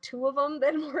there was like 2 of them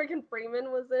that Morgan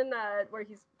Freeman was in, where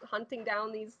he's hunting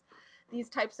down these these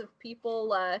types of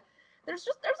people. There's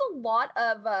a lot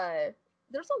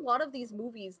of these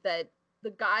movies that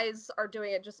the guys are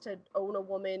doing it just to own a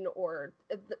woman, or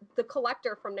the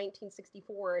Collector from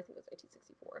 1964, I think it was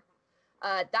 1964.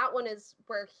 That one is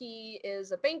where he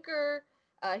is a banker.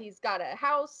 He's got a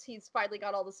house. He's finally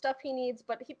got all the stuff he needs,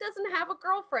 but he doesn't have a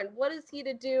girlfriend. What is he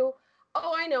to do?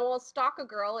 Oh, I know. I'll stalk a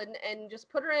girl and just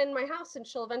put her in my house, and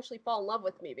she'll eventually fall in love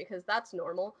with me because that's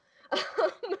normal.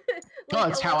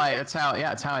 That's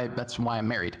why I'm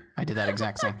married. I did that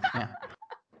exact same. Yeah.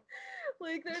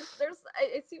 Like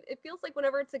it feels like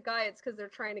whenever it's a guy, it's because they're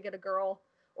trying to get a girl,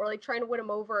 or like trying to win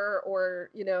him over, or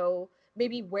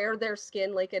maybe wear their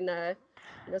skin, like in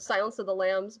Silence of the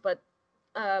Lambs. But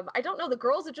I don't know, the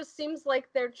girls, it just seems like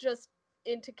they're just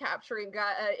into capturing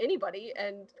anybody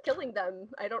and killing them.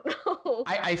 I don't know.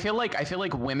 I feel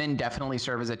like women definitely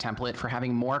serve as a template for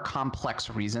having more complex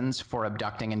reasons for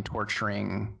abducting and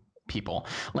torturing people.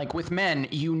 Like with men,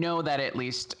 that at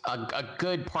least a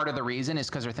good part of the reason is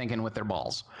because they're thinking with their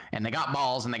balls, and they got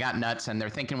balls and they got nuts, and they're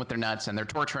thinking with their nuts, and they're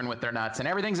torturing with their nuts, and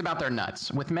everything's about their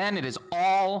nuts. With men, it is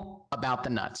all about the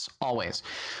nuts, always.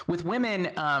 With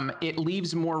women, it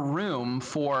leaves more room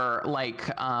for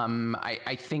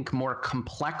I think more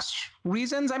complex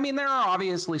reasons. I mean, there are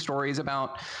obviously stories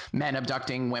about men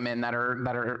abducting women that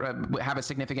have a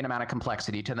significant amount of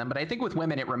complexity to them, but I think with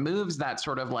women, it removes that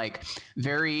sort of like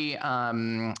very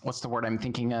what's the word I'm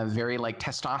thinking of? Very like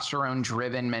testosterone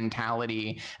driven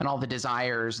mentality and all the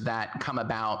desires that come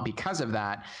about because of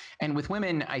that. And with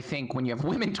women, I think when you have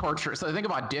women torture, so think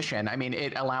of Audition. I mean,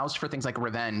 it allows for things like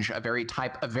revenge, a very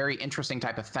interesting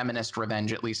type of feminist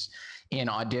revenge, at least in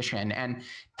Audition. And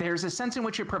there's a sense in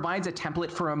which it provides a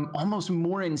template for an almost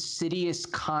more insidious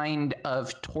kind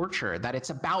of torture, that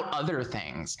it's about other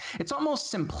things. It's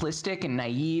almost simplistic and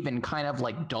naive and kind of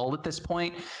like dull at this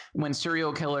point when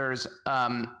serial killers,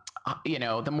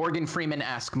 the Morgan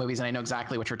Freeman-esque movies, and I know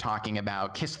exactly what you're talking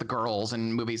about, Kiss the Girls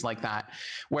and movies like that,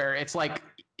 where it's like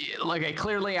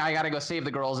clearly I gotta go save the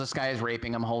girls, this guy is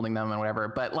raping them, holding them and whatever.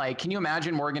 But like, can you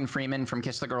imagine Morgan Freeman from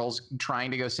Kiss the Girls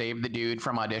trying to go save the dude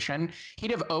from Audition?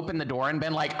 He'd have opened the door and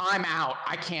been like, I'm out,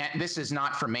 I can't, this is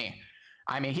not for me.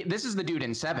 I mean, this is the dude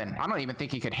in Seven. I don't even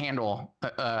think he could handle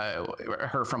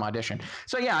her from Audition.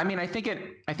 So yeah, I mean, I think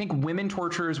women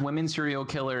torturers, women serial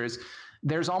killers,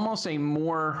 there's almost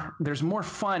there's more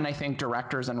fun I think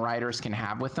directors and writers can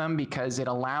have with them, because it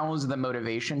allows the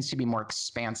motivations to be more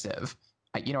expansive.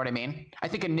 You know what I mean? I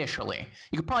think initially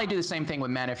you could probably do the same thing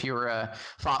with men if you were a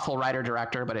thoughtful writer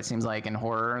director, but it seems like in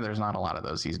horror there's not a lot of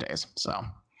those these days. So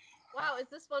wow, is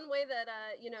this one way that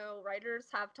writers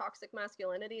have toxic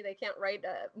masculinity? They can't write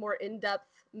more in-depth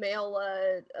male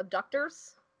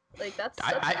abductors? Like that's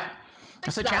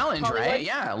a challenge, right?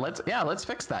 Yeah, let's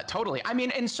fix that. Totally. I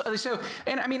mean, and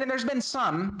there's been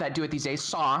some that do it these days.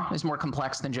 Saw is more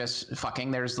complex than just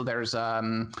fucking. There's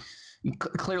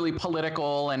clearly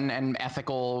political and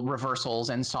ethical reversals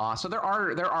in Saw. So there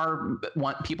are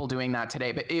people doing that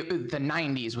today, but the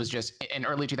 90s was just, in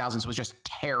early 2000s was just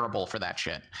terrible for that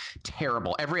shit.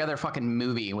 Terrible. Every other fucking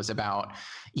movie was about,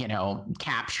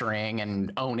 capturing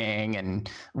and owning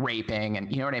and raping,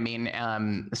 and you know what I mean?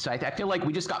 So I feel like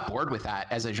we just got bored with that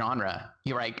as a genre.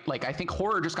 You're right. Like, I think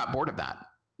horror just got bored of that.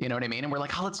 You know what I mean? And we're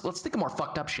like, oh, let's think of more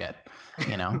fucked up shit,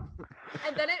 And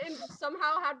then it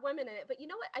somehow had women in it. But you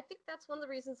know what? I think that's one of the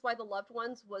reasons why The Loved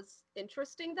Ones was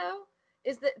interesting, though,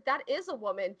 is that is a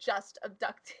woman just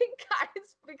abducting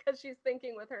guys because she's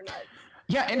thinking with her nuts.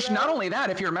 Yeah, and not only that,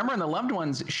 if you remember in The Loved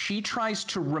Ones, she tries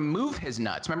to remove his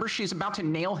nuts. Remember, she's about to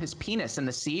nail his penis in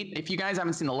the seat. If you guys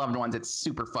haven't seen The Loved Ones, it's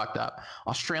super fucked up.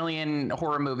 Australian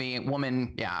horror movie,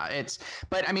 woman, yeah,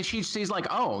 but I mean, she's like,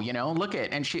 oh, look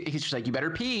it. And he's just like, you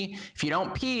better pee. If you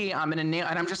don't pee, I'm gonna nail,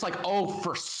 and I'm just like, oh,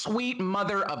 for sweet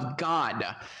mother of God.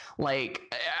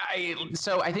 Like,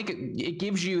 so I think it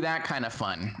gives you that kind of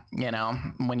fun,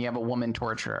 when you have a woman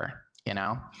torturer,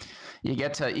 you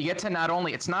get to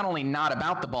it's not only not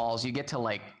about the balls, you get to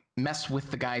like mess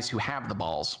with the guys who have the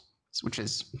balls, which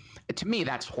is, to me,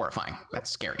 that's horrifying. That's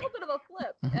scary. A little bit of a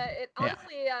flip.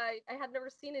 Honestly, I had never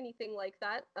seen anything like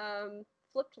that,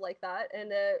 flipped like that,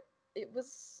 and that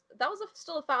was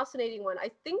still a fascinating one. I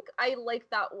think I like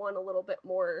that one a little bit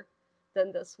more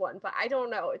than this one, but I don't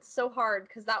know. It's so hard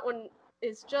because that one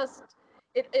is just,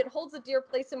 it holds a dear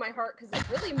place in my heart because it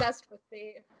really messed with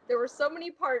me. There were so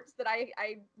many parts that I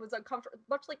was uncomfortable,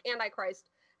 much like Antichrist.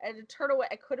 I had to turn away.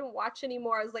 I couldn't watch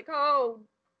anymore. I was like, oh,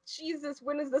 Jesus,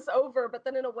 when is this over? But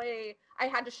then in a way, I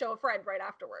had to show a friend right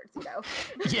afterwards, you know?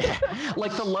 Yeah,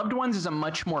 like The Loved Ones is a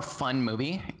much more fun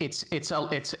movie. It's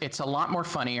a lot more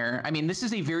funnier. I mean, this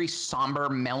is a very somber,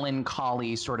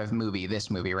 melancholy sort of movie. This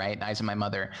movie, right? Eyes of My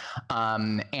Mother,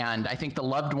 and I think The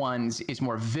Loved Ones is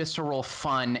more visceral,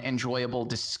 fun, enjoyable,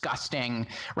 disgusting,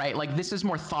 right? Like this is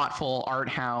more thoughtful, art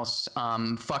house.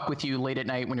 Fuck with you late at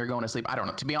night when you're going to sleep. I don't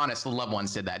know. To be honest, The Loved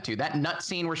Ones did that too. That nut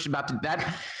scene where she's about to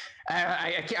that.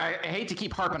 I hate to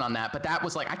keep harping on that, but that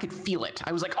was like I could feel it.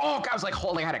 I was like, oh, God, I was like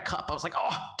holding out a cup. I was like,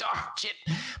 oh, shit.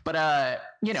 But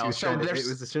you know, so it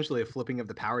was essentially a flipping of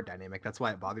the power dynamic. That's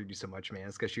why it bothered you so much, man.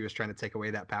 It's because she was trying to take away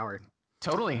that power.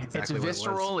 Totally, exactly it's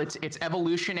visceral. It's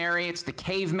evolutionary. It's the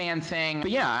caveman thing.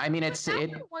 But yeah, I mean, once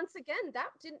again,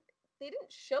 they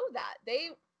didn't show that.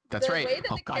 That's the right. way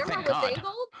that the camera was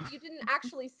angled, you didn't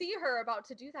actually see her about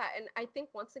to do that. And I think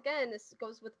once again, this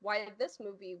goes with why this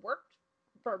movie worked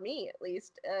for me, at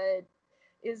least,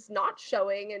 is not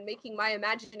showing and making my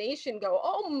imagination go,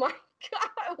 oh my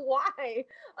God, why?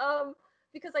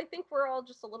 Because I think we're all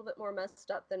just a little bit more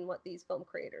messed up than what these film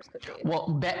creators could be. Well,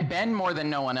 Ben more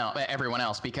than everyone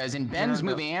else, because in Ben's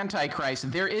movie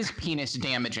Antichrist, there is penis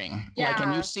damaging. Yeah. Like,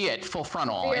 and you see it full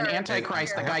frontal. In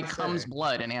Antichrist, the guy comes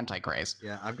blood in Antichrist.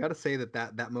 Yeah, I've got to say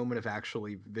that moment of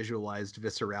actually visualized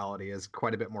viscerality is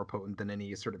quite a bit more potent than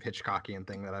any sort of Hitchcockian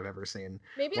thing that I've ever seen.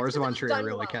 Maybe Lars von Trier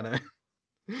really kind of.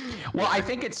 Well, I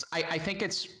think it's.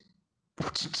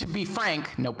 To be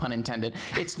frank, no pun intended,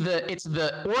 it's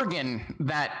the organ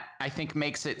that I think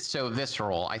makes it so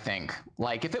visceral. I think,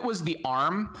 like, if it was the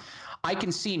arm, I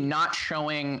can see not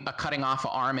showing a cutting off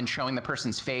an arm and showing the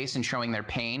person's face and showing their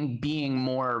pain being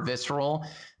more visceral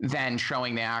than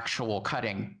showing the actual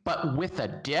cutting. But with a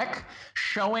dick,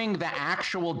 showing the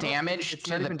actual damage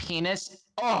to the penis,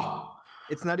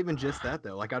 It's not even just that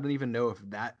though. Like I don't even know if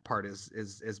that part is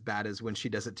as bad as when she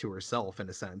does it to herself in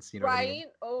a sense. You know right? What I mean?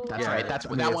 Oh, that's right.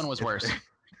 That one was worse.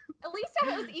 At least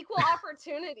it was equal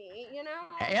opportunity, you know.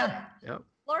 Yeah. Yep.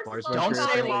 Don't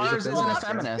say Lars isn't a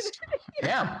feminist.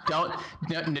 Yeah. Don't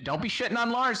be shitting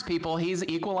on Lars, people. He's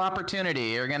equal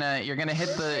opportunity. You're gonna hit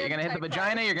the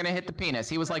vagina. You're gonna hit the penis.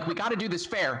 He was like, we got to do this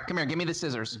fair. Come here, give me the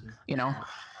scissors. You know.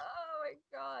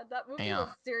 God, that movie was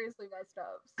seriously messed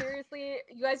up. Seriously,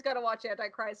 you guys got to watch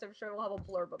Antichrist. I'm sure we'll have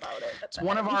a blurb about it. It's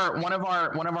one of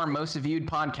our most viewed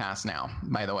podcasts now,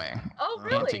 by the way. Oh,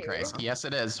 really? Antichrist. Yes,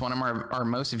 it is one of our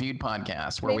most viewed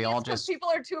podcasts where Maybe we all just people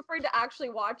are too afraid to actually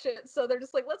watch it, so they're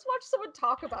just like, let's watch someone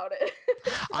talk about it.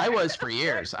 I was for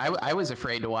years. I was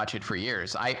afraid to watch it for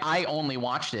years. I only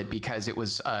watched it because it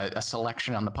was a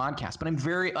selection on the podcast. But I'm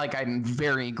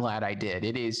very glad I did.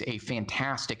 It is a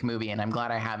fantastic movie, and I'm glad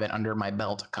I have it under my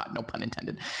belt. God, no pun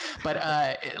intended. But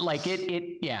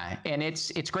yeah, and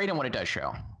it's great in what it does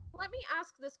show. Let me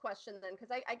ask this question then, because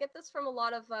I get this from a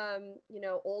lot of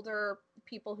older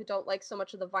people who don't like so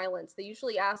much of the violence. They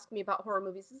usually ask me about horror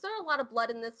movies. Is there a lot of blood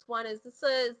in this one? Is this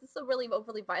a really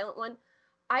overly violent one?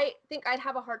 I think I'd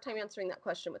have a hard time answering that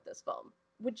question with this film.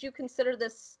 Would you consider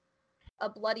this a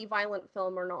bloody, violent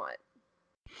film or not?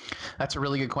 That's a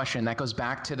really good question. That goes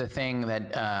back to the thing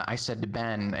that I said to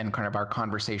Ben and kind of our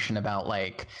conversation about,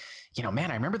 like, you know,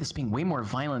 man, I remember this being way more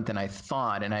violent than I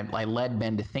thought. And I led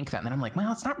Ben to think that. And then I'm like,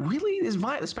 well, it's not really as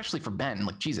violent, especially for Ben.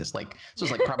 Like, Jesus, like, this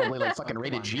was like probably like fucking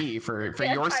rated G for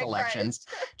your selections.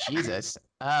 Jesus.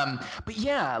 But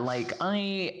yeah, like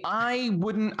I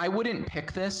wouldn't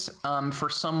pick this for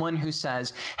someone who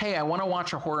says, hey, I want to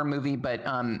watch a horror movie, but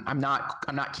I'm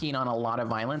not keen on a lot of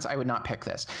violence. I would not pick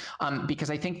this because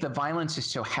I think the violence is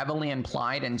so heavily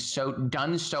implied and so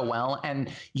done so well, and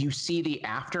you see the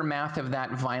aftermath of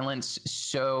that violence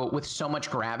with so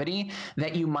much gravity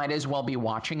that you might as well be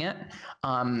watching it.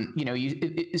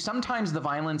 Sometimes the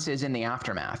violence is in the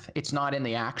aftermath. It's not in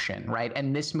the action, right?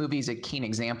 And this movie is a keen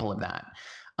example of that.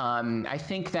 I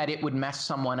think that it would mess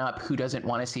someone up who doesn't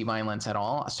want to see violence at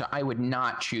all. So I would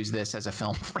not choose this as a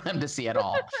film for them to see at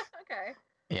all. Okay.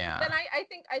 Yeah. Then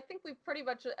I think we've pretty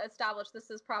much established this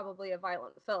is probably a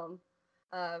violent film.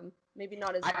 Maybe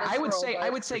not as I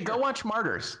would say go watch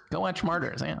Martyrs. Go watch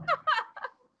Martyrs. Yeah.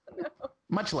 No.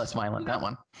 Much less violent, that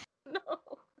one. No.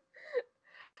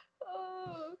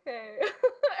 Oh, okay.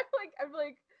 I'm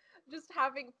like just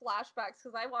having flashbacks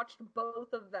because I watched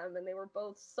both of them and they were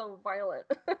both so violent.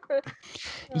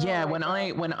 Yeah, when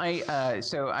I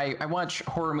watch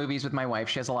horror movies with my wife.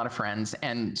 She has a lot of friends,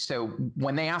 and so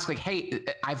when they ask, like, hey,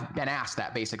 I've been asked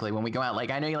that basically when we go out,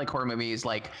 like, I know you like horror movies,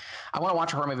 like, I want to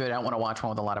watch a horror movie, but I don't want to watch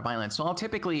one with a lot of violence. So I'll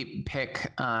typically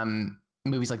pick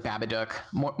movies like Babadook,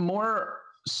 more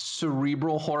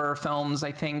cerebral horror films,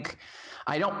 I think.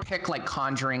 I don't pick like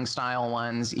Conjuring style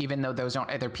ones, even though those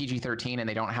they're PG-13 and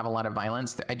they don't have a lot of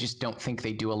violence. I just don't think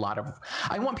they do a lot of.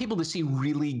 I want people to see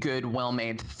really good,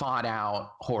 well-made,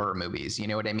 thought-out horror movies. You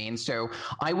know what I mean? So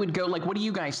I would go like, what do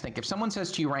you guys think? If someone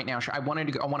says to you right now, I want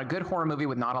a good horror movie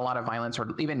with not a lot of violence or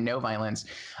even no violence,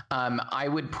 I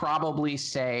would probably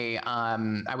say,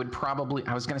 I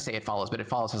was going to say It Follows, but It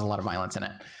Follows has a lot of violence in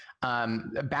it.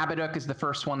 Babadook is the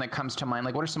first one that comes to mind.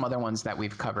 Like, what are some other ones that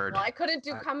we've covered? Well, I couldn't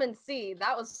do Come and See.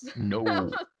 That was No.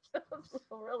 that was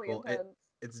really intense.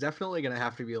 It's definitely gonna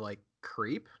have to be like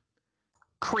Creep.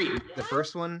 Creep. The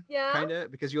first one, Yeah. kind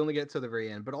of, because you only get to the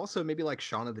very end. But also maybe like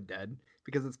Shaun of the Dead,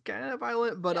 because it's kind of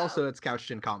violent, but also it's couched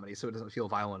in comedy, so it doesn't feel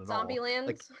violent at all. Zombieland.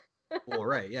 Like, well,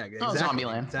 right, yeah, Oh, exactly,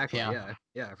 Zombieland. exactly, Yeah.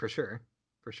 yeah, for sure.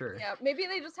 Yeah, maybe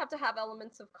they just have to have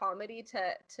elements of comedy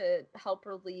to help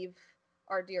relieve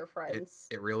our dear friends.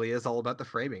 It really is all about the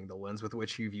framing. The lens with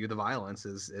which you view the violence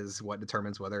is what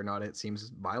determines whether or not it seems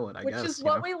violent, I guess. Which is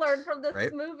what we learned from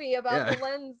this movie about the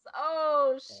lens.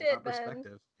 Oh, shit, man.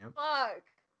 Perspective. Yep.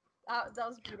 Fuck. That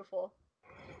was beautiful.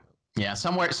 Yeah,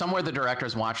 somewhere the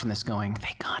director's watching this going,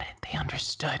 they got it. They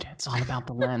understood. It's all about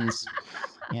the lens,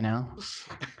 you know?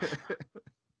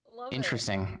 Love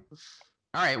Interesting.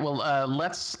 All right, well,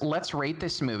 let's rate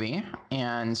this movie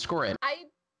and score it. I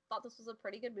thought this was a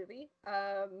pretty good movie.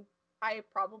 I've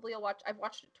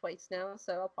watched it twice now,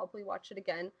 so I'll probably watch it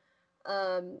again.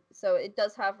 So it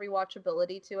does have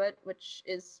rewatchability to it, which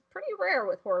is pretty rare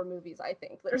with horror movies, I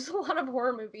think. There's a lot of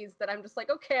horror movies that I'm just like,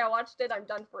 okay, I watched it, I'm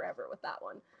done forever with that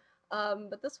one.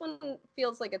 But this one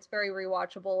feels like it's very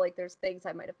rewatchable. Like there's things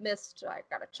I might have missed. I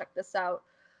gotta check this out.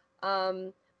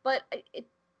 But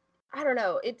I don't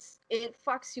know. It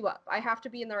fucks you up. I have to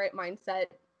be in the right mindset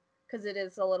because it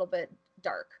is a little bit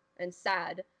dark and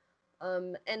sad.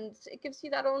 And it gives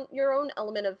you your own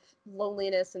element of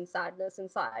loneliness and sadness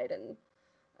inside.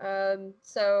 And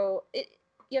so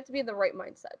you have to be in the right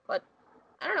mindset. But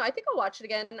I don't know. I think I'll watch it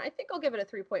again. I think I'll give it a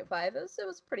 3.5. It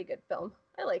was a pretty good film.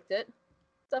 I liked it.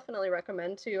 Definitely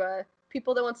recommend to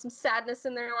people that want some sadness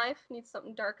in their life, need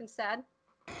something dark and sad.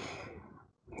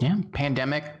 Yeah,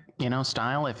 pandemic,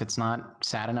 style. If it's not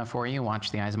sad enough for you, watch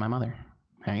The Eyes of My Mother.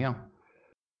 There you go.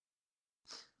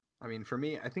 I mean, for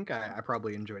me, I think I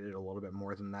probably enjoyed it a little bit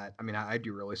more than that. I mean, I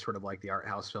do really sort of like the art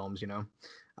house films,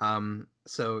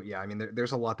 So yeah, I mean,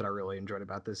 there's a lot that I really enjoyed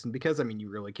about this, and because I mean, you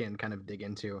really can kind of dig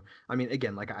into. I mean,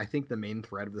 again, like I think the main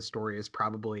thread of the story is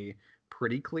probably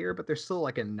pretty clear, but there's still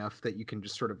like enough that you can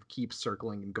just sort of keep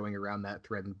circling and going around that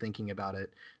thread and thinking about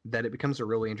it, that it becomes a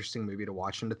really interesting movie to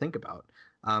watch and to think about.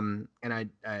 And I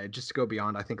just to go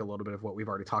beyond, I think a little bit of what we've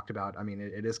already talked about. I mean,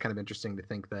 it is kind of interesting to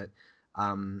think that,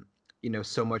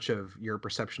 so much of your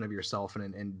perception of yourself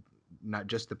and not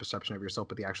just the perception of yourself,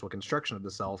 but the actual construction of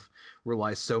the self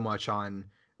relies so much on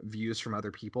views from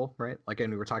other people, right? Like,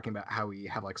 and we were talking about how we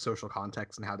have like social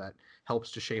context and how that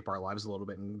helps to shape our lives a little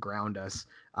bit and ground us,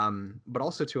 but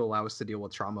also to allow us to deal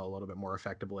with trauma a little bit more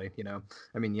effectively.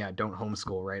 I mean, yeah, don't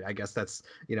homeschool, right? I guess that's,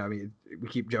 I mean, we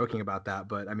keep joking about that,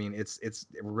 but I mean, it's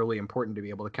really important to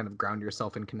be able to kind of ground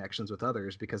yourself in connections with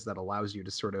others, because that allows you to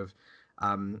sort of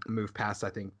move past, I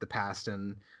think, the past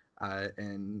and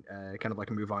kind of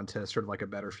like move on to sort of like a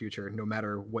better future, no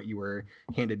matter what you were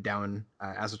handed down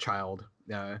as a child,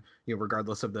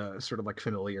 regardless of the sort of like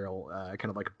familial kind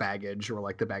of like baggage or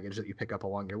like the baggage that you pick up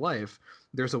along your life.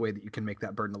 There's a way that you can make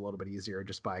that burden a little bit easier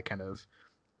just by kind of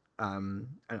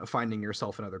finding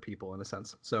yourself in other people, in a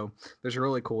sense. So there's a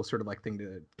really cool sort of like thing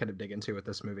to kind of dig into with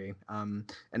this movie.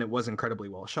 And it was incredibly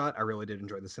well shot. I really did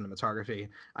enjoy the cinematography.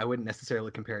 I wouldn't necessarily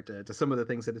compare it to some of the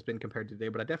things that it's been compared to today,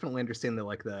 but I definitely understand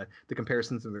the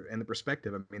comparisons and the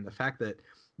perspective. I mean, the fact that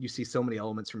you see so many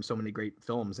elements from so many great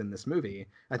films in this movie,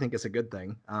 I think is a good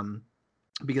thing.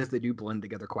 Because they do blend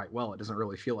together quite well. It doesn't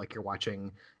really feel like you're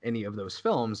watching any of those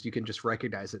films. You can just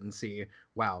recognize it and see,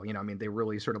 wow, I mean, they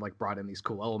really sort of like brought in these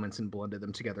cool elements and blended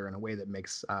them together in a way that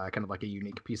makes kind of like a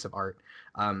unique piece of art.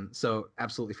 So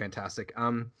absolutely fantastic.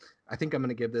 I think I'm going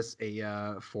to give this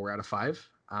a 4 out of 5.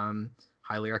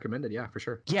 Highly recommended. Yeah, for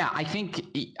sure. Yeah, I think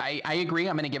I agree.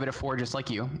 I'm going to give it a 4, just like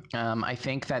you. I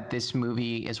think that this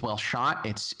movie is well shot.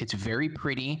 It's very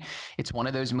pretty. It's one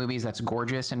of those movies that's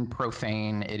gorgeous and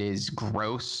profane. It is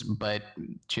gross, but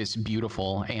just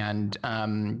beautiful. And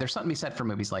there's something to be said for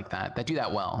movies like that do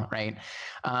that well, right?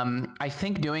 I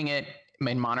think doing it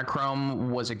in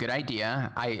monochrome was a good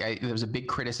idea. There was a big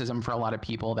criticism for a lot of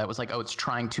people that was like, oh, it's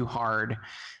trying too hard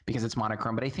because it's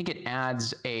monochrome. But I think it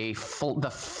adds the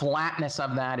flatness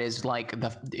of that is like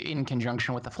in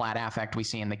conjunction with the flat affect we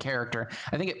see in the character.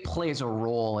 I think it plays a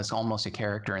role as almost a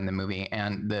character in the movie,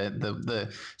 and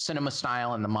the cinema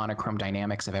style and the monochrome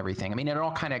dynamics of everything. I mean, it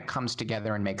all kind of comes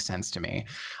together and makes sense to me.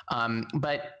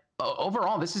 But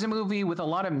overall, this is a movie with a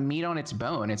lot of meat on its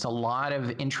bone. It's a lot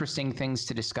of interesting things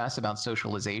to discuss about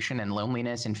socialization and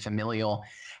loneliness and familial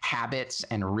habits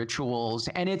and rituals.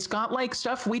 And it's got like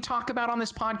stuff we talk about on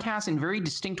this podcast in very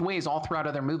distinct ways all throughout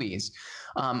other movies.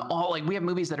 We have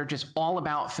movies that are just all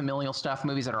about familial stuff,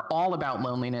 movies that are all about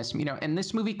loneliness, and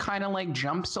this movie kind of like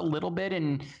jumps a little bit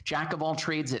and jack of all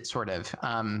trades it sort of.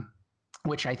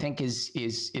 Which I think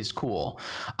is cool.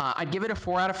 I'd give it a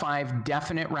 4 out of 5.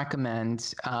 Definite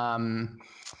recommend.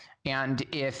 And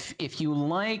if you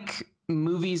like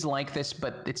movies like this,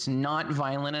 but it's not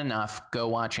violent enough, go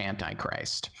watch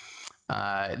Antichrist.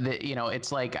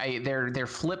 It's like they're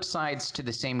flip sides to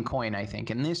the same coin. I think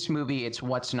in this movie, it's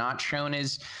what's not shown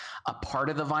is a part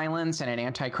of the violence, and in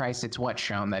Antichrist, it's what's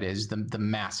shown that is the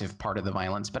massive part of the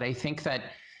violence. But I think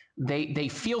that they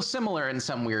feel similar in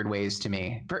some weird ways to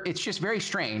me. It's just very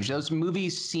strange. Those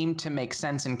movies seem to make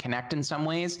sense and connect in some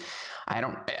ways.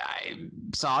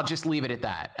 So I'll just leave it at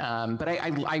that. But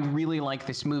I really like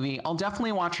this movie. I'll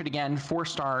definitely watch it again. 4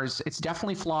 stars. It's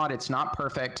definitely flawed. It's not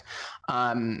perfect.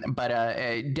 But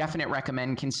a definite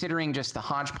recommend, considering just the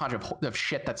hodgepodge of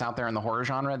shit that's out there in the horror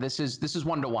genre. This is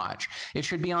one to watch. It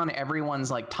should be on everyone's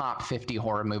like top 50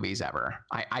 horror movies ever,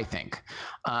 I think.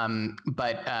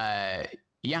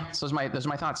 Yeah, so those are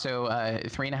my thoughts. So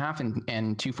 3.5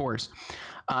 and 2 4s.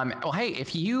 Well, hey,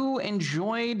 if you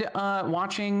enjoyed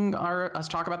watching us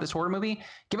talk about this horror movie,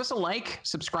 give us a like,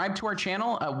 subscribe to our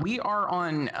channel. We are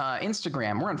on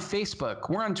Instagram, we're on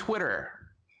Facebook, we're on Twitter.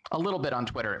 A little bit on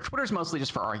Twitter. Twitter's mostly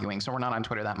just for arguing, so we're not on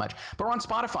Twitter that much. But we're on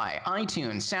Spotify,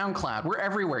 iTunes, SoundCloud. We're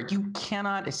everywhere. You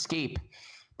cannot escape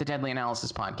the Deadly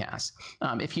Analysis podcast.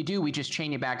 If you do, we just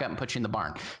chain you back up and put you in the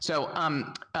barn. So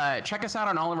check us out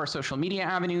on all of our social media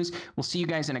avenues. We'll see you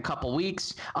guys in a couple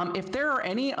weeks. If there are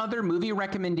any other movie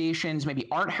recommendations, maybe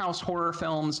art house horror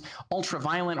films,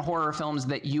 ultra-violent horror films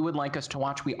that you would like us to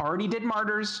watch, we already did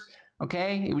Martyrs.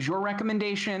 Okay, it was your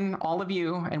recommendation, all of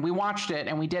you, and we watched it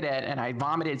and we did it, and I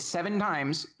vomited 7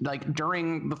 times like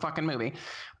during the fucking movie.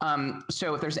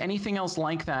 So if there's anything else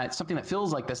like that, something that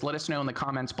feels like this, let us know in the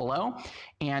comments below,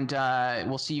 and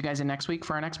we'll see you guys in next week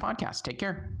for our next podcast. Take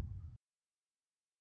care.